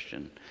they're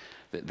Christian,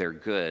 that they're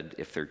good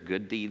if their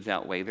good deeds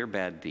outweigh their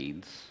bad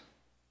deeds,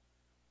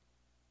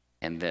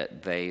 and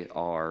that they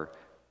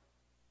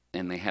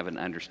have an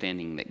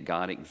understanding that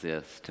God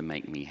exists to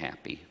make me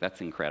happy.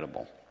 That's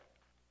incredible.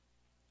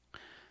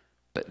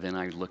 But then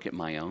I look at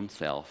my own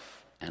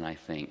self and I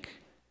think,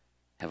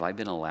 have I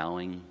been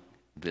allowing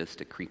this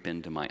to creep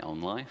into my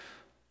own life?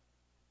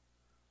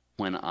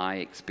 When I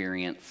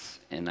experience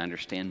and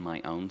understand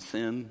my own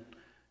sin,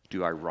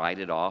 do I write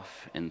it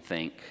off and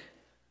think,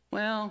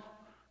 well,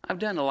 I've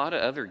done a lot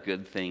of other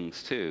good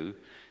things too,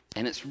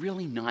 and it's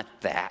really not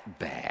that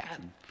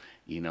bad,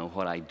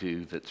 what I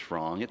do that's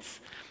wrong.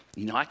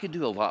 I could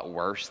do a lot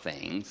worse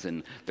things,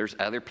 and there's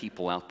other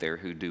people out there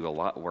who do a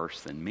lot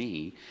worse than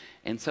me.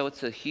 And so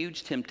it's a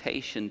huge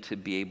temptation to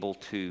be able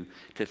to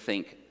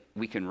think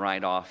we can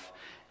write off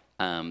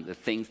the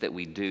things that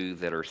we do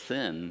that are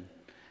sin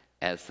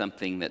as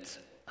something that's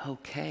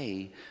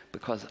okay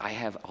because I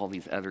have all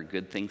these other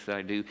good things that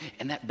I do,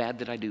 and that bad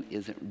that I do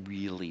isn't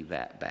really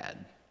that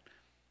bad,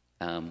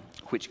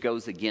 which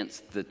goes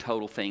against the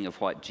total thing of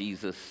what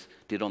Jesus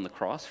did on the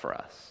cross for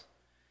us.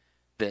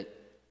 That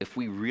if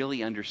we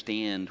really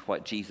understand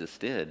what Jesus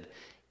did,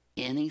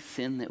 any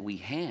sin that we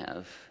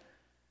have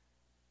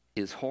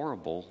is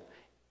horrible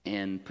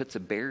and puts a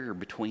barrier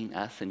between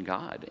us and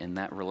God in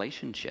that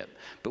relationship.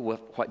 But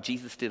what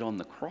Jesus did on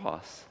the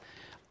cross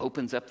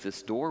opens up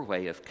this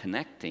doorway of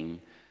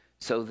connecting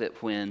so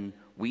that when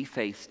we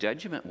face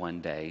judgment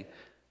one day,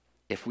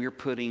 if we're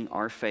putting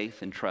our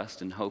faith and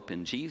trust and hope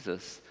in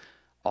Jesus,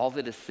 all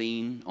that is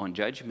seen on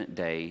Judgment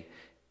Day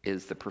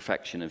is the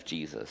perfection of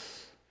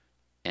Jesus.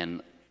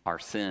 And our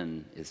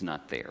sin is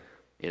not there.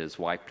 It is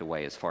wiped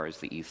away as far as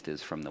the east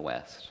is from the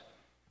west.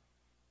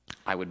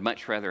 I would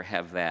much rather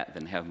have that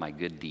than have my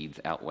good deeds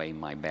outweigh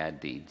my bad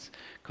deeds,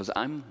 because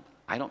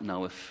I don't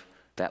know if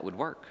that would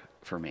work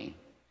for me.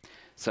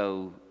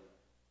 So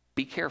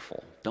be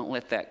careful. Don't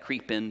let that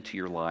creep into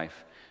your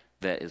life,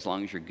 that as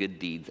long as your good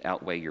deeds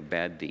outweigh your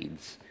bad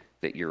deeds,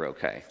 that you're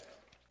okay.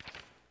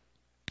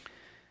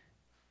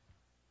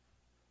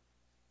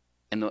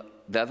 And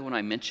the other one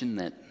I mentioned,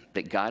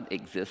 that God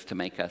exists to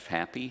make us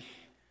happy.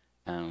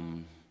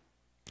 You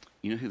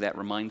know who that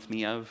reminds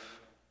me of?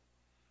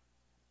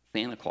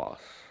 Santa Claus.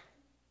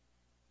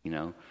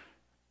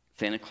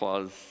 Santa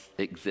Claus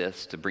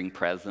exists to bring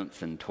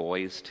presents and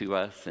toys to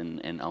us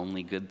and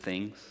only good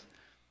things.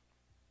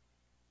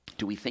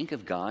 Do we think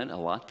of God a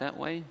lot that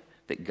way?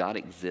 That God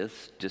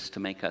exists just to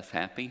make us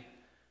happy?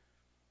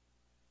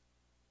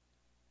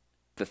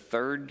 The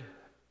third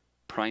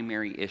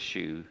primary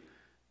issue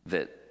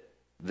that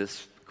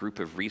this group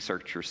of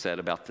researchers said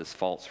about this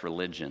false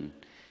religion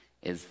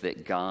is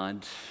that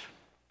God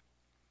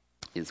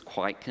is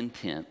quite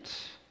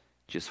content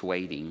just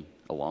waiting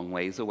a long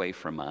ways away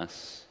from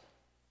us,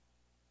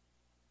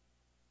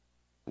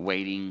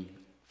 waiting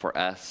for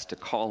us to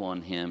call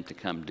on him to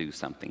come do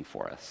something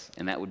for us.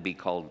 And that would be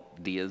called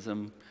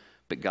deism,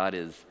 but God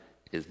is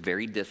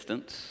very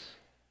distant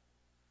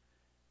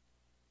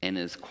and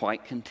is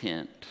quite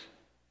content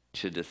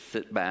to just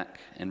sit back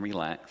and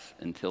relax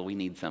until we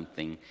need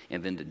something,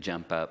 and then to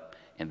jump up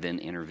and then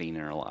intervene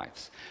in our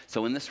lives.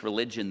 So in this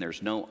religion,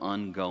 there's no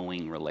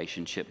ongoing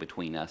relationship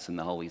between us and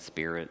the Holy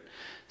Spirit,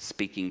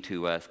 speaking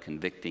to us,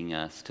 convicting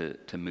us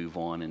to move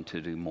on and to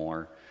do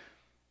more.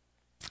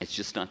 It's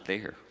just not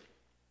there.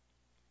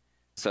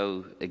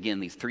 So again,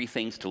 these three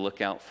things to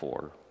look out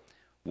for.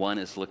 One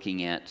is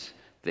looking at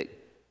that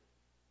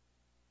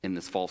in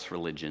this false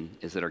religion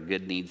is that our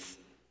good needs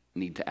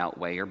need to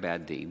outweigh our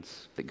bad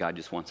deeds, that God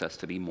just wants us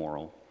to be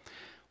moral.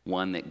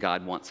 One, that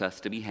God wants us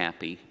to be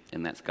happy,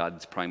 and that's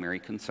God's primary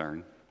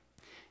concern.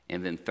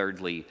 And then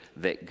thirdly,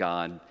 that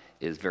God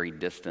is very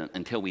distant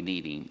until we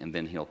need him, and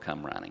then he'll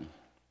come running.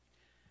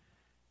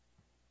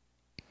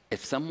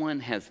 If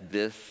someone has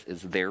this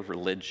as their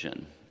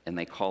religion, and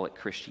they call it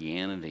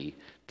Christianity,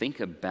 think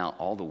about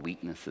all the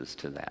weaknesses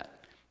to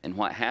that. And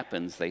what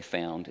happens, they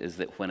found, is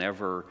that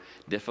whenever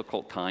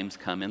difficult times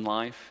come in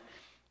life,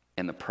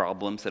 and the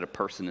problems that a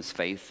person is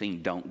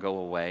facing don't go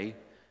away,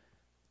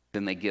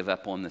 then they give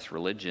up on this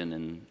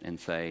religion and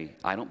say,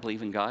 I don't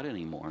believe in God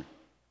anymore.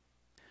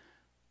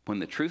 When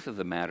the truth of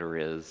the matter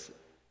is,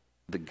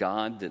 the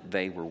God that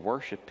they were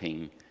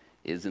worshiping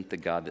isn't the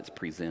God that's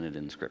presented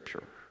in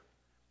Scripture.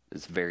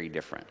 It's very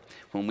different.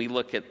 When we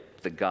look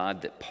at the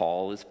God that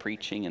Paul is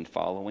preaching and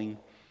following,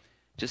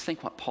 just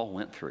think what Paul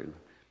went through.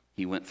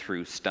 He went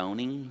through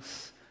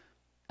stonings,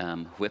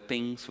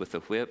 whippings with a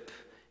whip,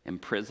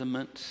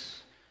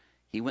 imprisonment.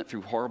 He went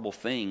through horrible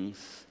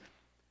things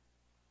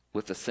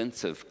with a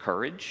sense of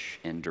courage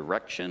and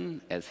direction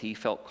as he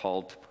felt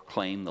called to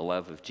proclaim the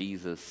love of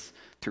Jesus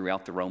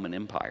throughout the Roman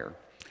Empire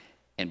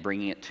and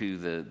bringing it to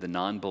the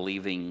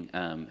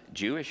non-believing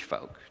Jewish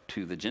folk,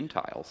 to the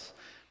Gentiles.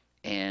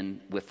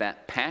 And with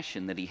that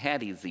passion that he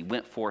had as he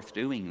went forth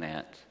doing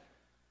that,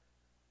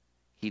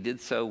 he did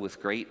so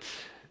with great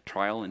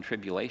trial and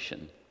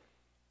tribulation.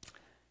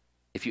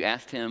 If you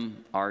asked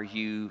him, are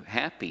you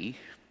happy?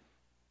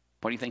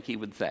 What do you think he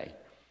would say?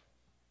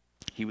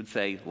 He would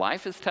say,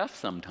 life is tough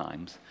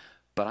sometimes,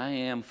 but I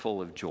am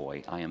full of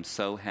joy. I am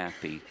so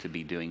happy to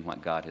be doing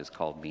what God has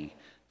called me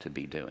to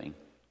be doing.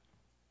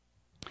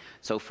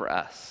 So for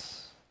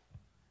us,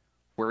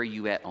 where are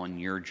you at on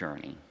your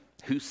journey?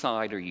 Whose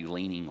side are you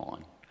leaning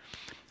on?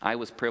 I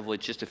was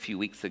privileged just a few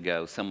weeks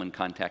ago. Someone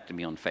contacted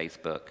me on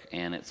Facebook,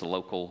 and it's a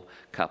local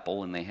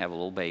couple, and they have a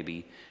little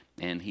baby.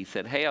 And he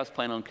said, hey, I was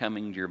planning on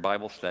coming to your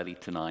Bible study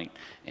tonight.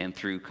 And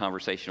through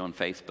conversation on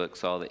Facebook,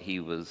 saw that he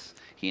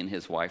and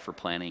his wife are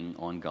planning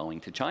on going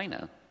to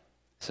China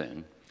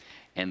soon.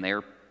 And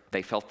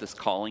they felt this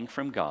calling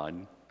from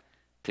God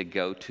to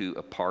go to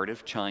a part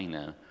of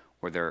China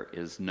where there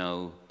is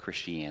no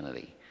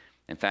Christianity.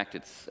 In fact,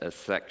 it's a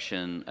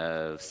section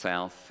of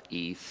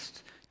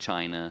southeast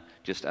China,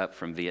 just up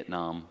from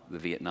Vietnam, the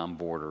Vietnam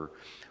border,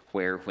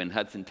 where when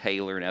Hudson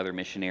Taylor and other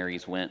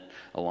missionaries went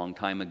a long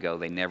time ago,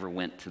 they never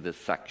went to this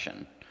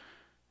section.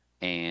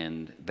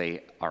 And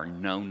there are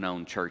no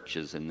known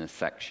churches in this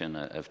section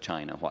of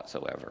China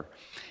whatsoever.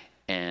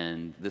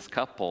 And this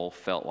couple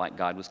felt like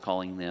God was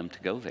calling them to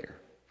go there.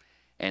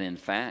 And in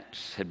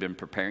fact, had been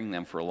preparing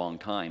them for a long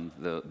time.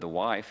 The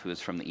wife, who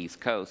is from the East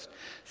Coast,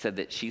 said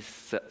that she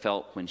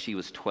felt when she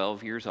was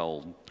 12 years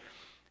old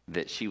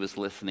that she was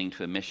listening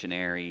to a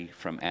missionary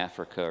from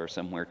Africa or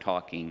somewhere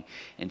talking,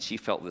 and she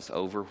felt this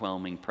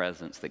overwhelming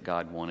presence that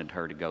God wanted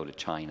her to go to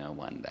China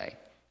one day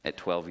at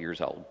 12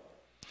 years old.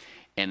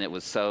 And it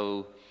was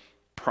so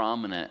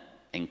prominent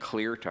and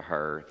clear to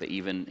her that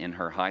even in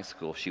her high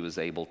school, she was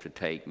able to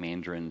take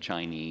Mandarin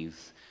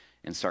Chinese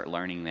and start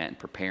learning that and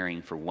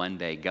preparing for one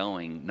day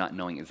going, not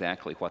knowing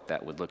exactly what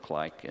that would look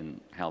like and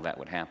how that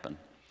would happen.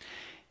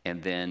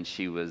 And then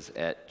she was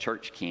at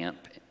church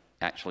camp,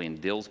 actually in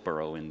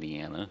Dillsboro,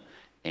 Indiana,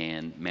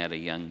 and met a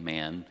young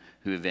man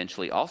who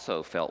eventually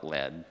also felt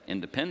led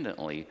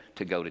independently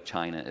to go to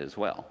China as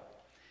well.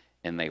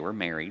 And they were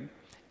married,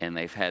 and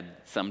they've had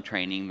some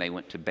training. They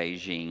went to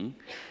Beijing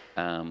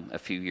a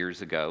few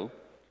years ago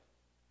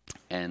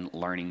and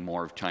learning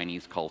more of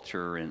Chinese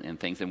culture and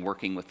things, and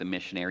working with the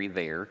missionary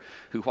there,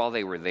 who while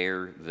they were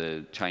there,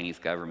 the Chinese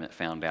government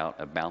found out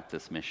about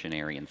this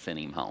missionary and sent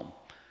him home.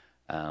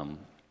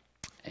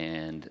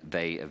 And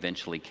they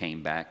eventually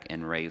came back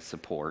and raised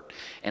support.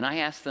 And I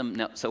asked them,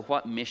 no, so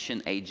what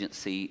mission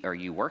agency are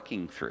you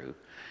working through?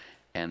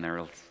 And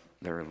they're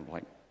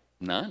like,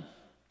 none.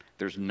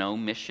 There's no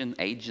mission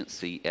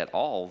agency at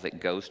all that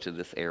goes to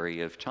this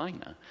area of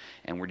China.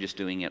 And we're just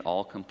doing it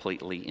all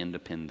completely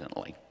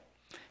independently.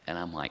 And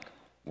I'm like,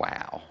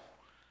 wow.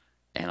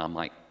 And I'm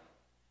like,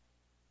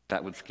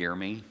 that would scare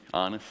me,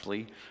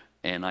 honestly.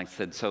 And I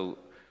said, so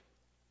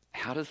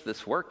how does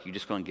this work? You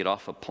just going to get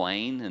off a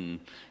plane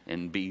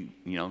and be,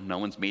 no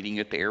one's meeting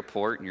you at the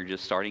airport and you're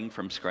just starting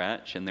from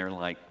scratch? And they're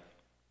like,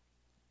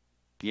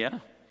 yeah.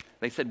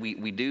 They said,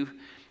 we do.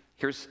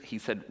 He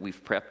said,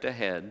 we've prepped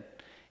ahead,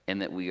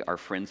 and that our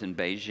friends in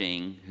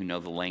Beijing who know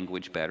the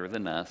language better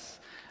than us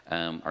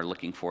are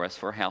looking for us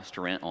for a house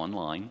to rent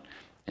online.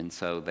 And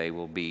so they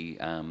will be,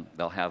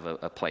 they'll have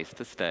a place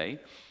to stay.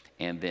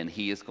 And then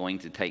he is going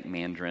to take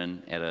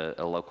Mandarin at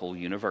a local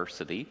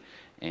university.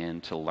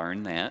 and to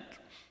learn that.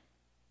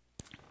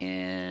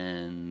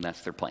 And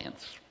that's their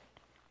plans.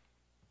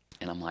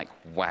 And I'm like,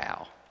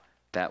 wow,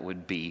 that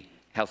would be,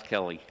 how's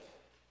Kelly?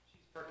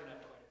 She's perking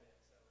up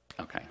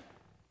quite a bit.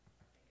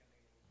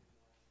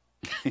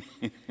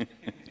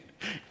 Okay.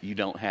 You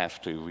don't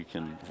have to.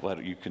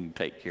 You can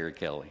take care of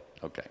Kelly.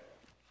 Okay.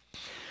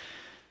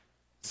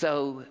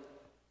 So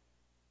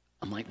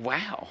I'm like,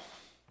 wow.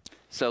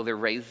 So they're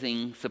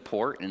raising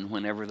support, and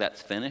whenever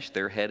that's finished,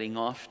 they're heading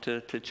off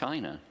to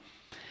China.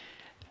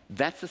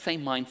 That's the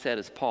same mindset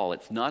as Paul.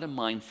 It's not a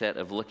mindset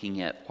of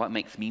looking at what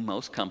makes me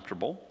most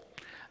comfortable.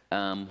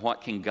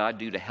 What can God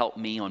do to help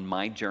me on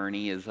my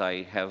journey as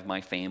I have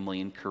my family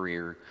and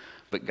career?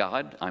 But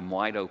God, I'm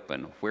wide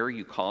open. Where are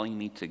you calling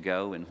me to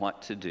go and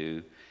what to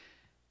do?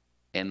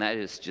 And that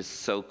is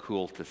just so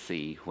cool to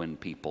see when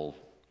people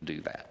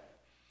do that.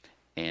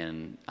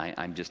 And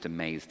I'm just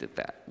amazed at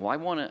that. Well, I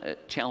want to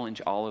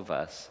challenge all of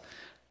us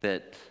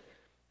that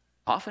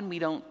often we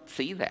don't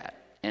see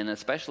that. And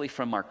especially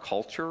from our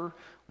culture,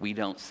 we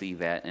don't see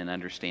that and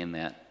understand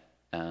that.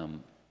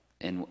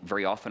 And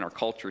very often our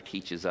culture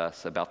teaches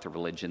us about the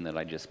religion that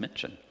I just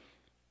mentioned.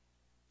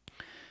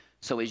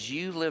 So as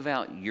you live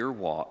out your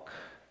walk,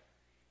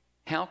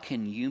 how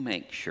can you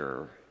make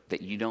sure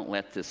that you don't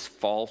let this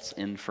false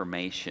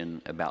information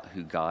about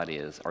who God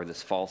is, or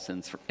this false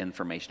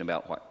information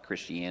about what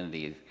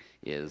Christianity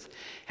is,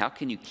 how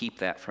can you keep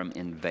that from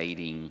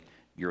invading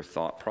your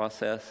thought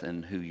process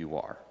and who you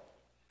are?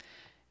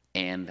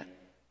 And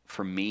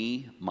for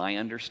me, my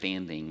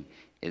understanding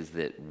is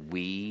that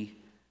we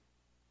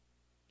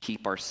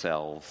keep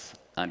ourselves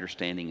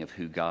understanding of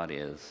who God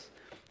is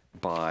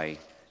by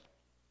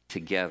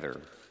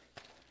together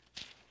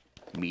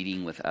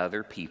meeting with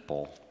other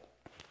people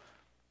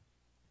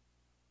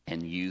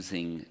and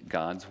using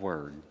God's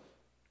word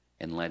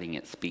and letting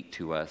it speak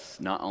to us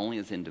not only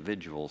as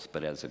individuals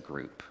but as a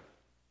group.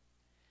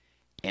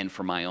 And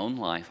for my own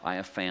life, I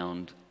have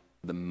found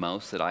the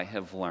most that I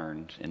have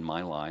learned in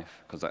my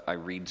life, because I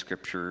read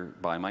scripture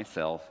by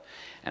myself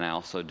and I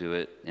also do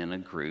it in a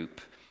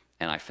group.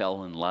 And I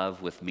fell in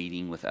love with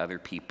meeting with other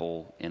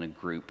people in a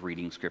group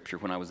reading scripture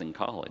when I was in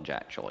college,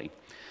 actually.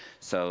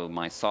 So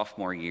my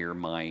sophomore year,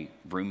 my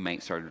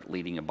roommate started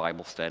leading a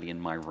Bible study in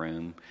my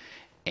room.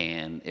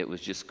 And it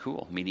was just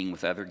cool, meeting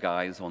with other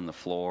guys on the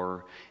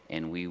floor.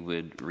 And we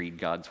would read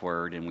God's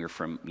word. And we were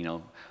from,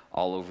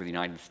 all over the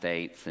United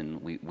States.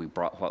 And we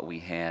brought what we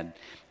had.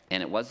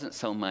 And it wasn't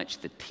so much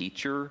the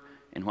teacher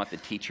and what the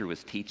teacher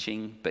was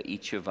teaching, but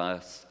each of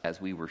us, as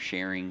we were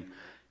sharing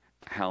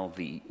how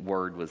the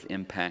word was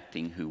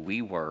impacting who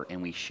we were,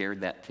 and we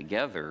shared that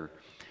together,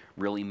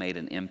 really made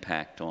an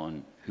impact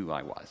on who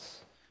I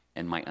was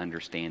and my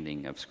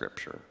understanding of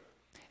Scripture.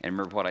 And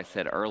remember what I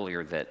said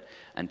earlier, that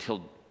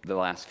until the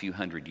last few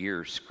hundred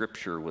years,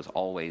 Scripture was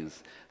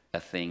always a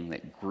thing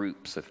that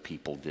groups of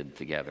people did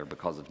together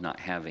because of not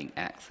having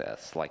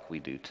access like we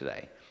do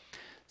today.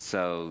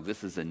 So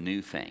this is a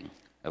new thing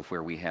of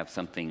where we have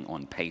something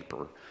on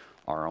paper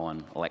or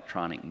on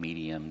electronic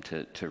medium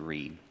to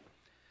read.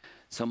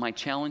 So my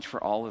challenge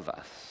for all of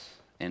us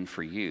and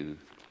for you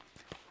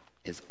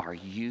is, are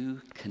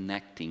you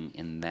connecting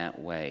in that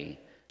way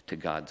to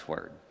God's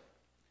word?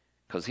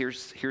 Because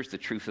here's the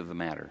truth of the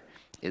matter,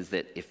 is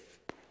that if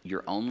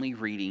you're only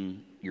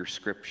reading your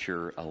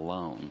scripture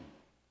alone,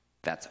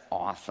 that's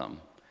awesome,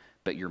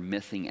 but you're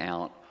missing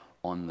out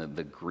on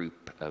the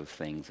group of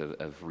things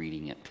of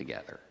reading it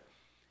together.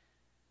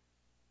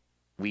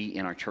 We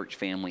in our church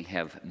family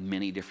have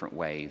many different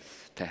ways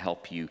to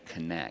help you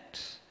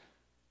connect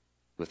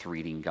with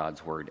reading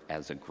God's word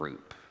as a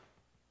group.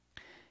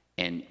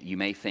 And you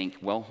may think,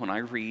 well, when I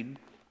read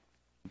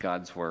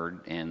God's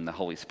word and the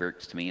Holy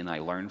Spirit's to me and I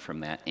learn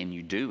from that, and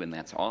you do, and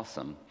that's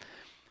awesome.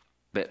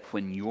 But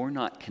when you're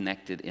not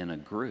connected in a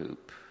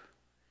group,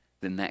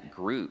 then that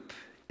group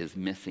is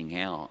missing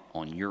out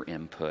on your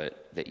input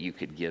that you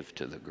could give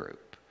to the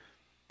group.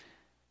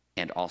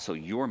 And also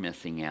you're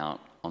missing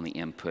out on the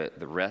input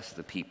the rest of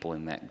the people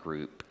in that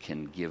group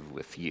can give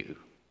with you.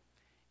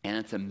 And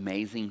it's an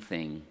amazing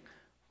thing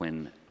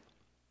when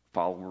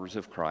followers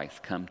of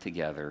Christ come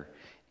together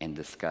and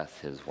discuss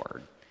his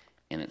word.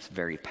 And it's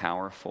very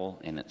powerful,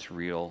 and it's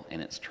real,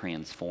 and it's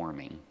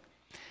transforming.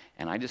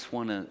 And I just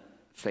want to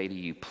say to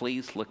you,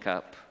 please look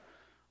up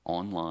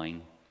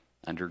online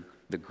under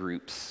the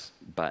groups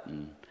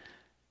button.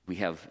 We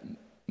have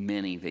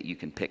many that you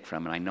can pick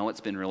from. And I know it's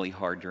been really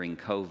hard during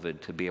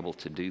COVID to be able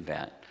to do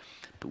that.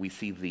 But we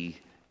see the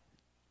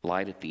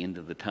light at the end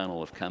of the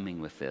tunnel of coming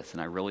with this.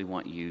 And I really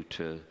want you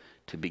to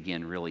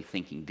begin really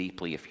thinking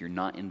deeply, if you're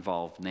not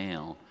involved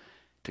now,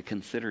 to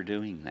consider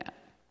doing that.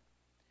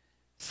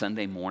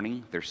 Sunday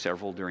morning, there's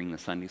several during the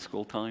Sunday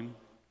school time.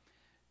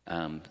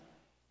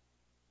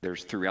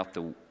 There's throughout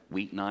the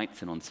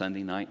weeknights, and on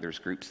Sunday night, there's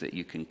groups that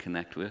you can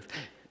connect with.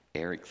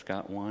 Eric's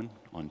got one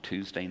on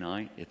Tuesday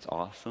night. It's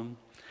awesome.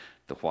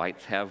 The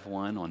Whites have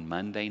one on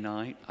Monday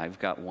night. I've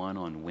got one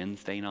on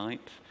Wednesday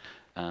night.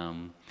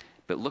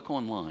 But look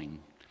online.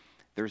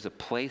 There's a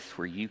place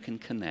where you can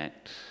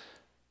connect,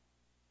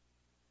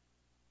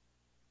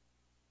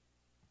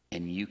 and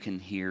and you can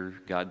hear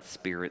God's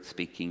Spirit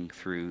speaking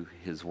through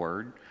His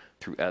Word,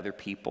 through other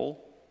people,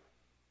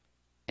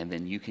 and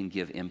then you can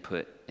give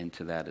input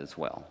into that as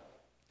well.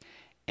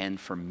 And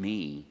for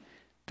me,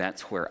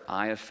 that's where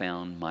I have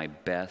found my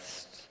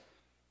best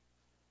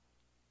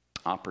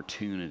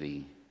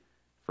opportunity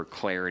for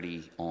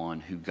clarity on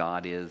who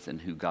God is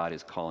and who God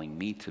is calling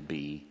me to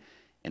be,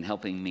 and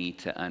helping me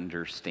to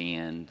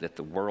understand that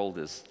the world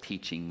is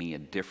teaching me a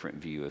different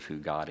view of who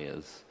God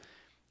is.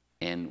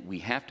 And we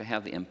have to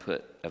have the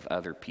input of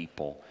other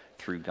people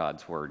through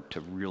God's Word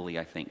to really,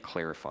 I think,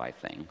 clarify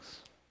things.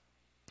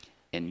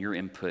 And your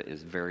input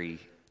is very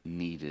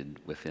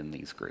needed within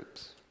these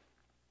groups.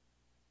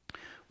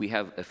 We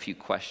have a few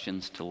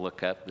questions to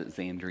look up that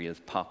Zandria is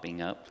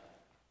popping up.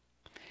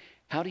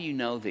 How do you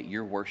know that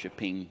you're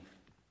worshiping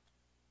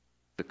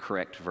the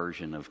correct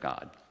version of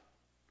God?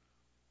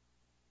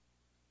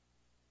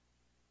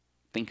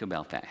 Think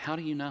about that. How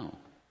do you know?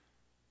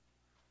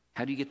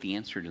 How do you get the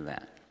answer to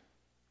that?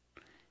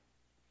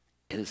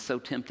 It is so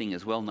tempting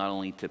as well, not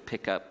only to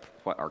pick up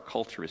what our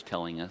culture is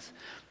telling us,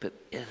 but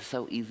it's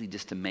so easy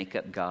just to make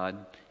up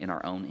God in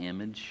our own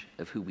image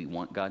of who we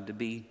want God to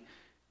be,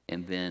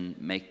 and then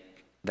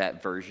make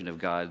that version of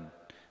God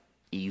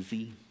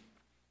easy,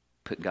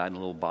 put God in a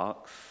little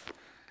box.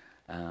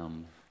 How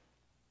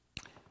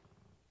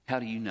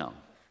do you know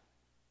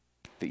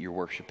that you're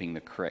worshiping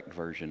the correct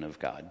version of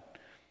God?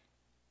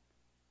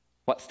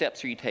 What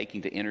steps are you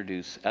taking to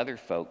introduce other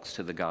folks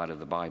to the God of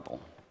the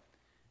Bible?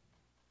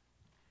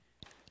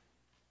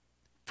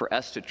 For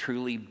us to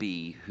truly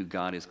be who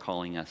God is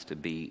calling us to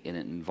be, and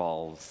it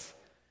involves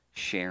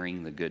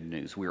sharing the good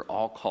news. We're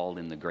all called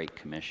in the Great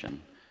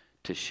Commission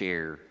to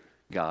share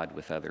God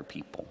with other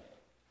people.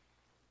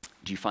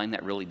 Do you find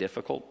that really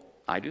difficult?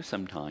 I do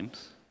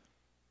sometimes.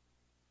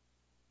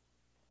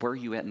 Where are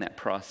you at in that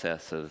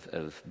process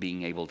of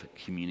being able to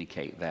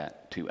communicate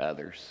that to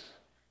others?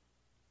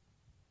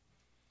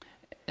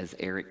 As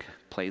Eric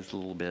plays a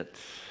little bit,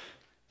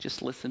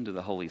 just listen to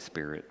the Holy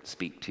Spirit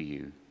speak to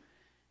you.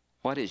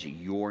 What is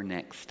your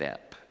next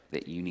step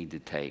that you need to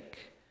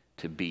take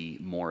to be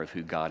more of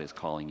who God is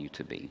calling you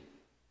to be?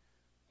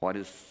 What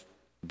is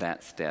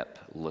that step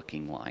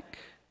looking like?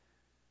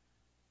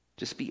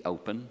 Just be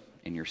open,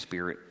 and your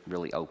spirit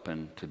really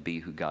open to be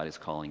who God is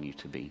calling you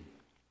to be.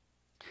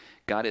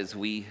 God, as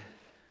we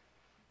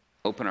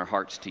open our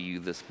hearts to you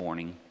this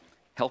morning,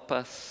 help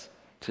us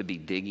to be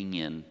digging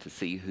in to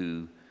see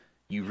who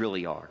you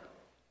really are.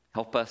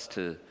 Help us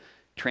to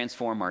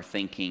transform our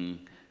thinking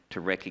to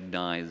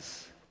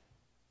recognize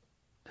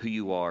who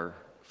you are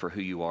for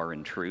who you are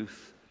in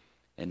truth,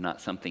 and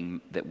not something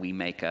that we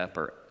make up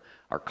or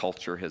our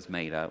culture has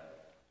made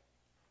up.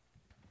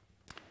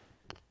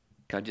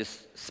 God,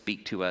 just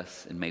speak to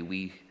us, and may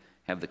we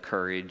have the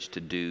courage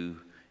to do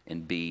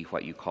and be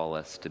what you call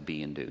us to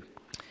be and do.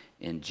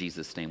 In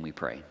Jesus' name we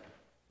pray.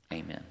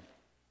 Amen.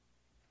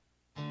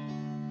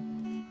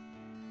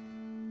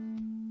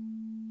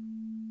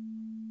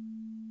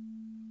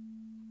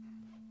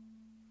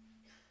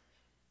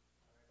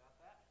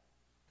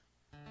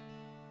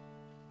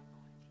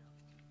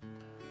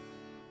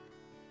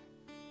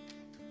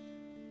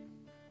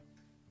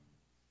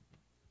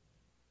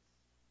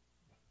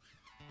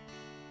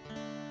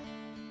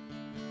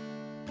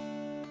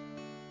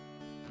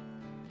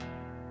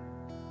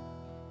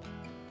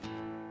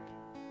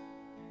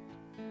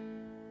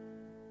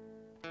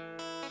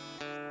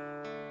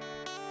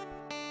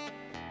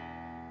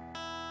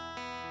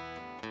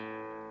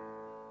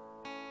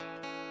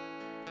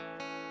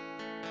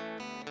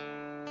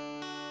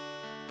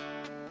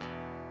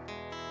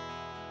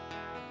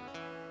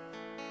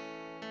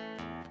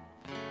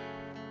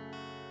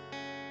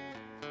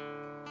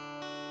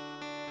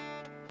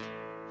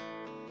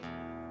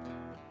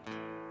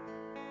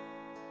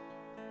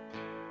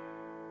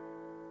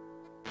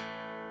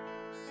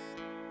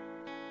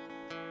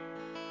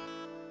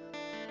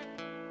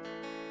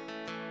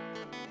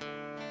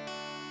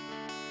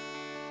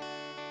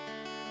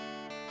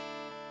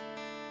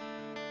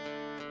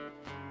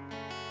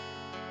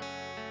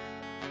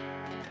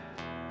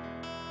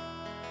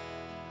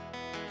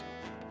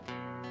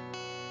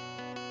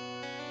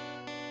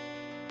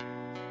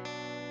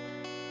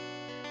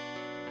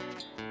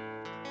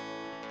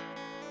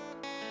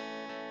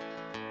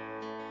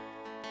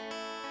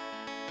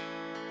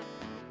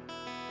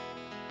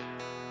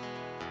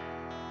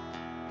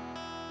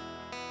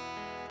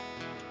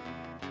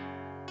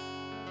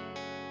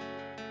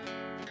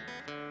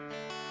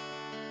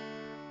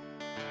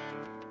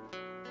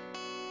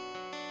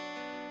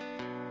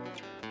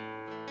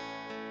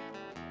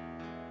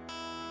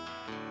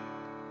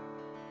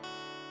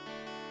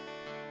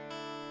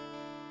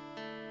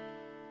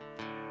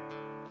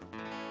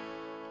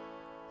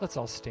 Let's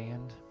all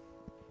stand.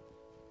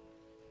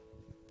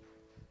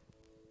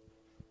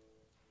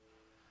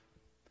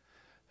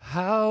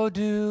 How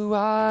do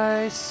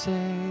I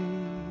say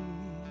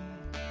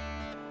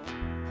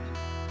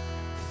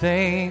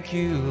thank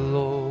you,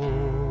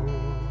 Lord,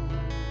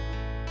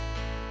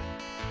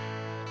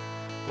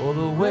 for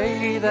the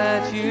way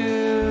that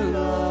you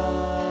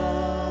love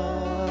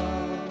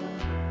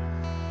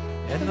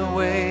and the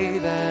way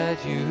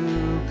that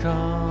you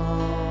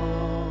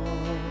come,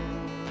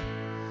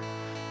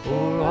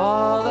 for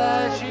all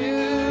that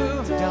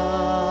you've done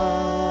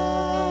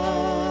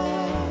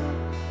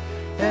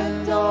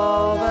and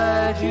all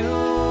that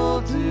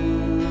you'll do.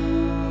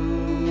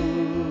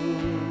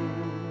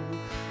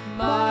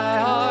 My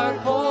heart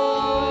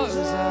pours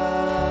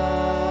out,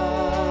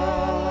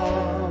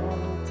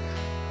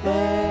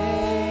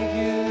 thank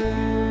you.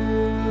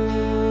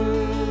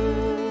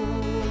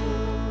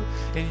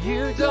 And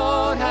you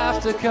don't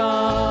have to come,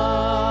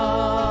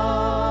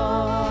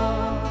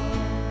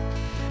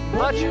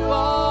 but you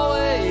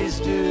always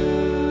do.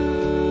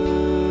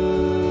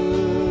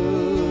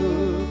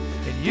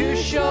 And you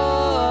show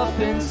up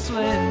in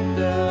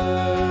splendor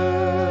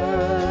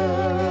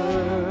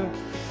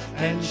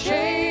and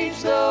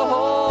change the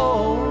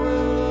whole room.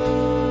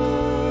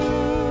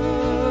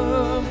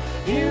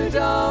 You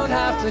don't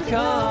have to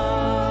come,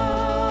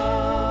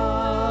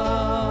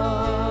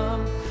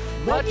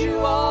 but you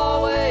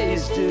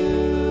always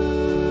do.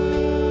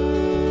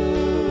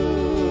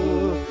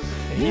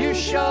 You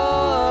show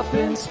up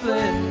in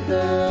splendor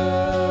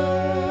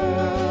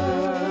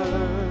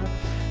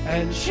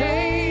and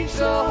change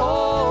the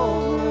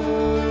whole room.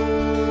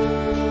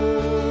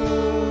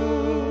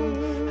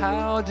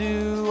 How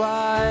do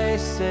I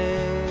say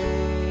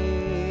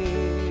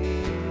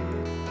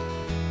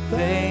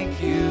thank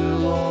you,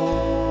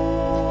 Lord,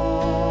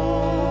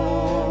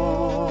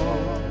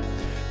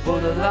 for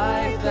the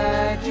life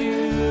that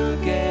you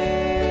gave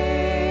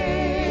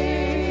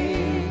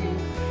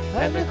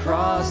and the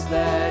cross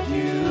that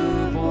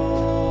you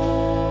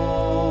bore,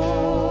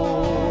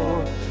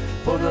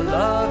 for the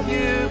love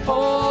you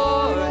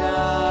poured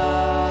out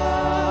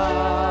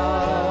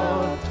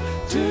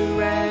to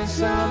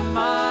ransom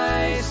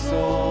my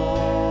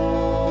soul.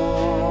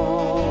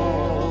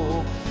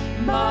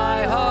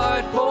 My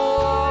heart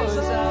pours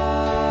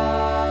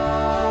out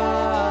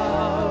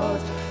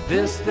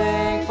this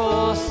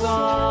thankful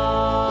song.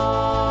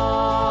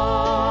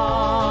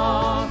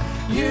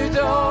 You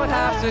don't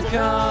have to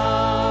come,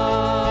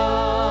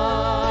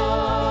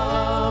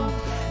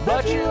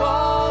 but you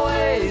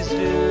always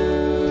do.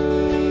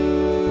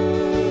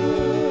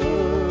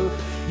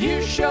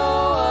 You show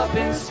up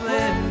in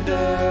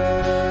splendor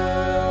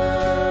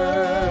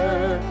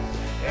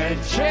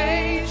and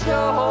change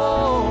the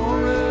whole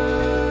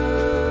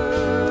room.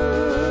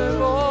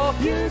 Oh,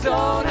 you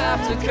don't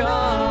have to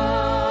come,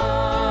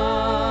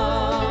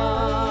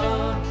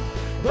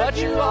 but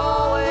you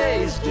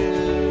always do.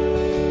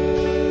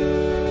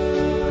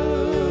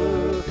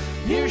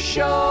 You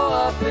show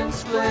up in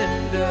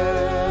splendor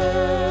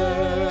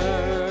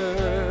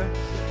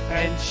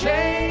and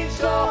change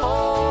the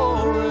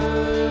whole room.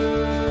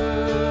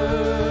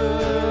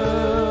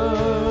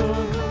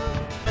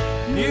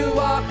 You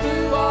walk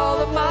through all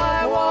of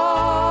my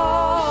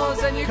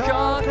walls and you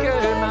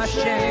conquered my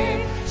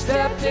shame.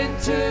 Stepped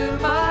into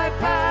my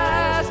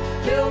past,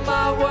 filled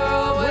my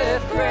world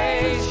with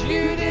grace.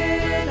 You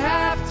didn't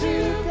have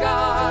to,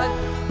 God,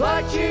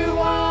 but you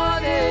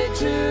wanted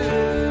to.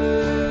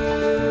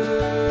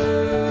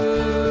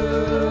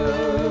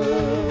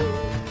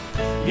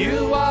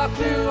 You walked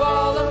through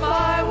all of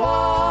my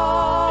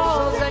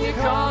walls and you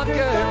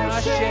conquered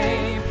my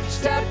shame.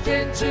 Stepped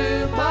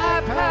into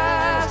my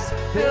past,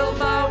 filled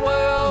my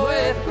world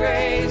with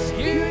grace.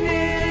 You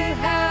didn't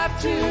have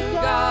to,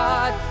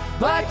 God,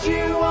 but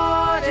you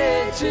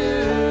wanted to.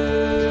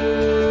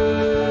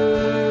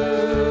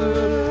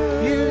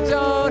 You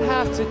don't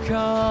have to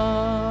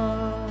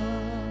come,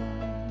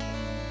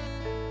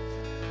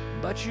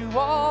 but you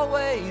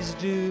always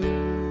do.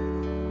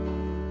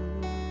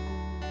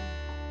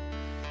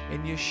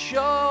 And you show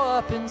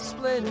up in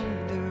splendor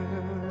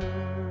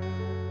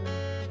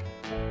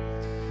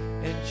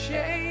and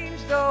change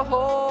the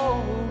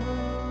whole room.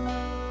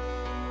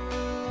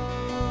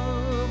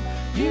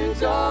 You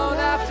don't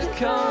have to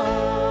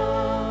come,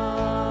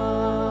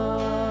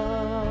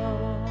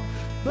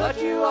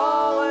 but you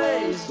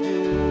always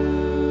do.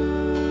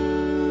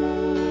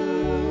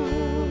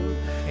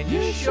 And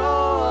you show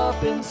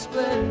up in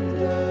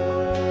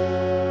splendor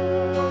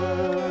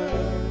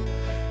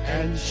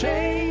and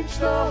change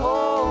the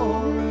whole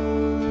room.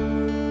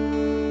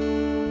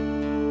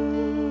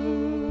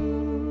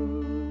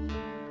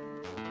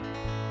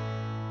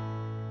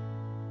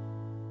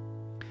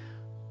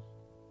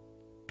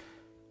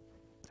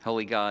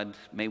 Holy God,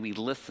 may we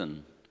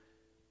listen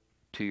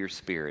to your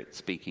Spirit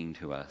speaking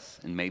to us,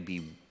 and may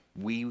we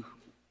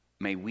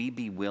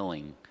be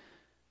willing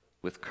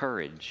with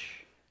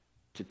courage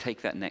to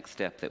take that next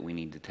step that we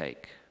need to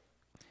take.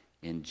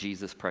 In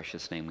Jesus'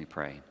 precious name we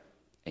pray.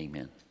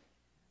 Amen.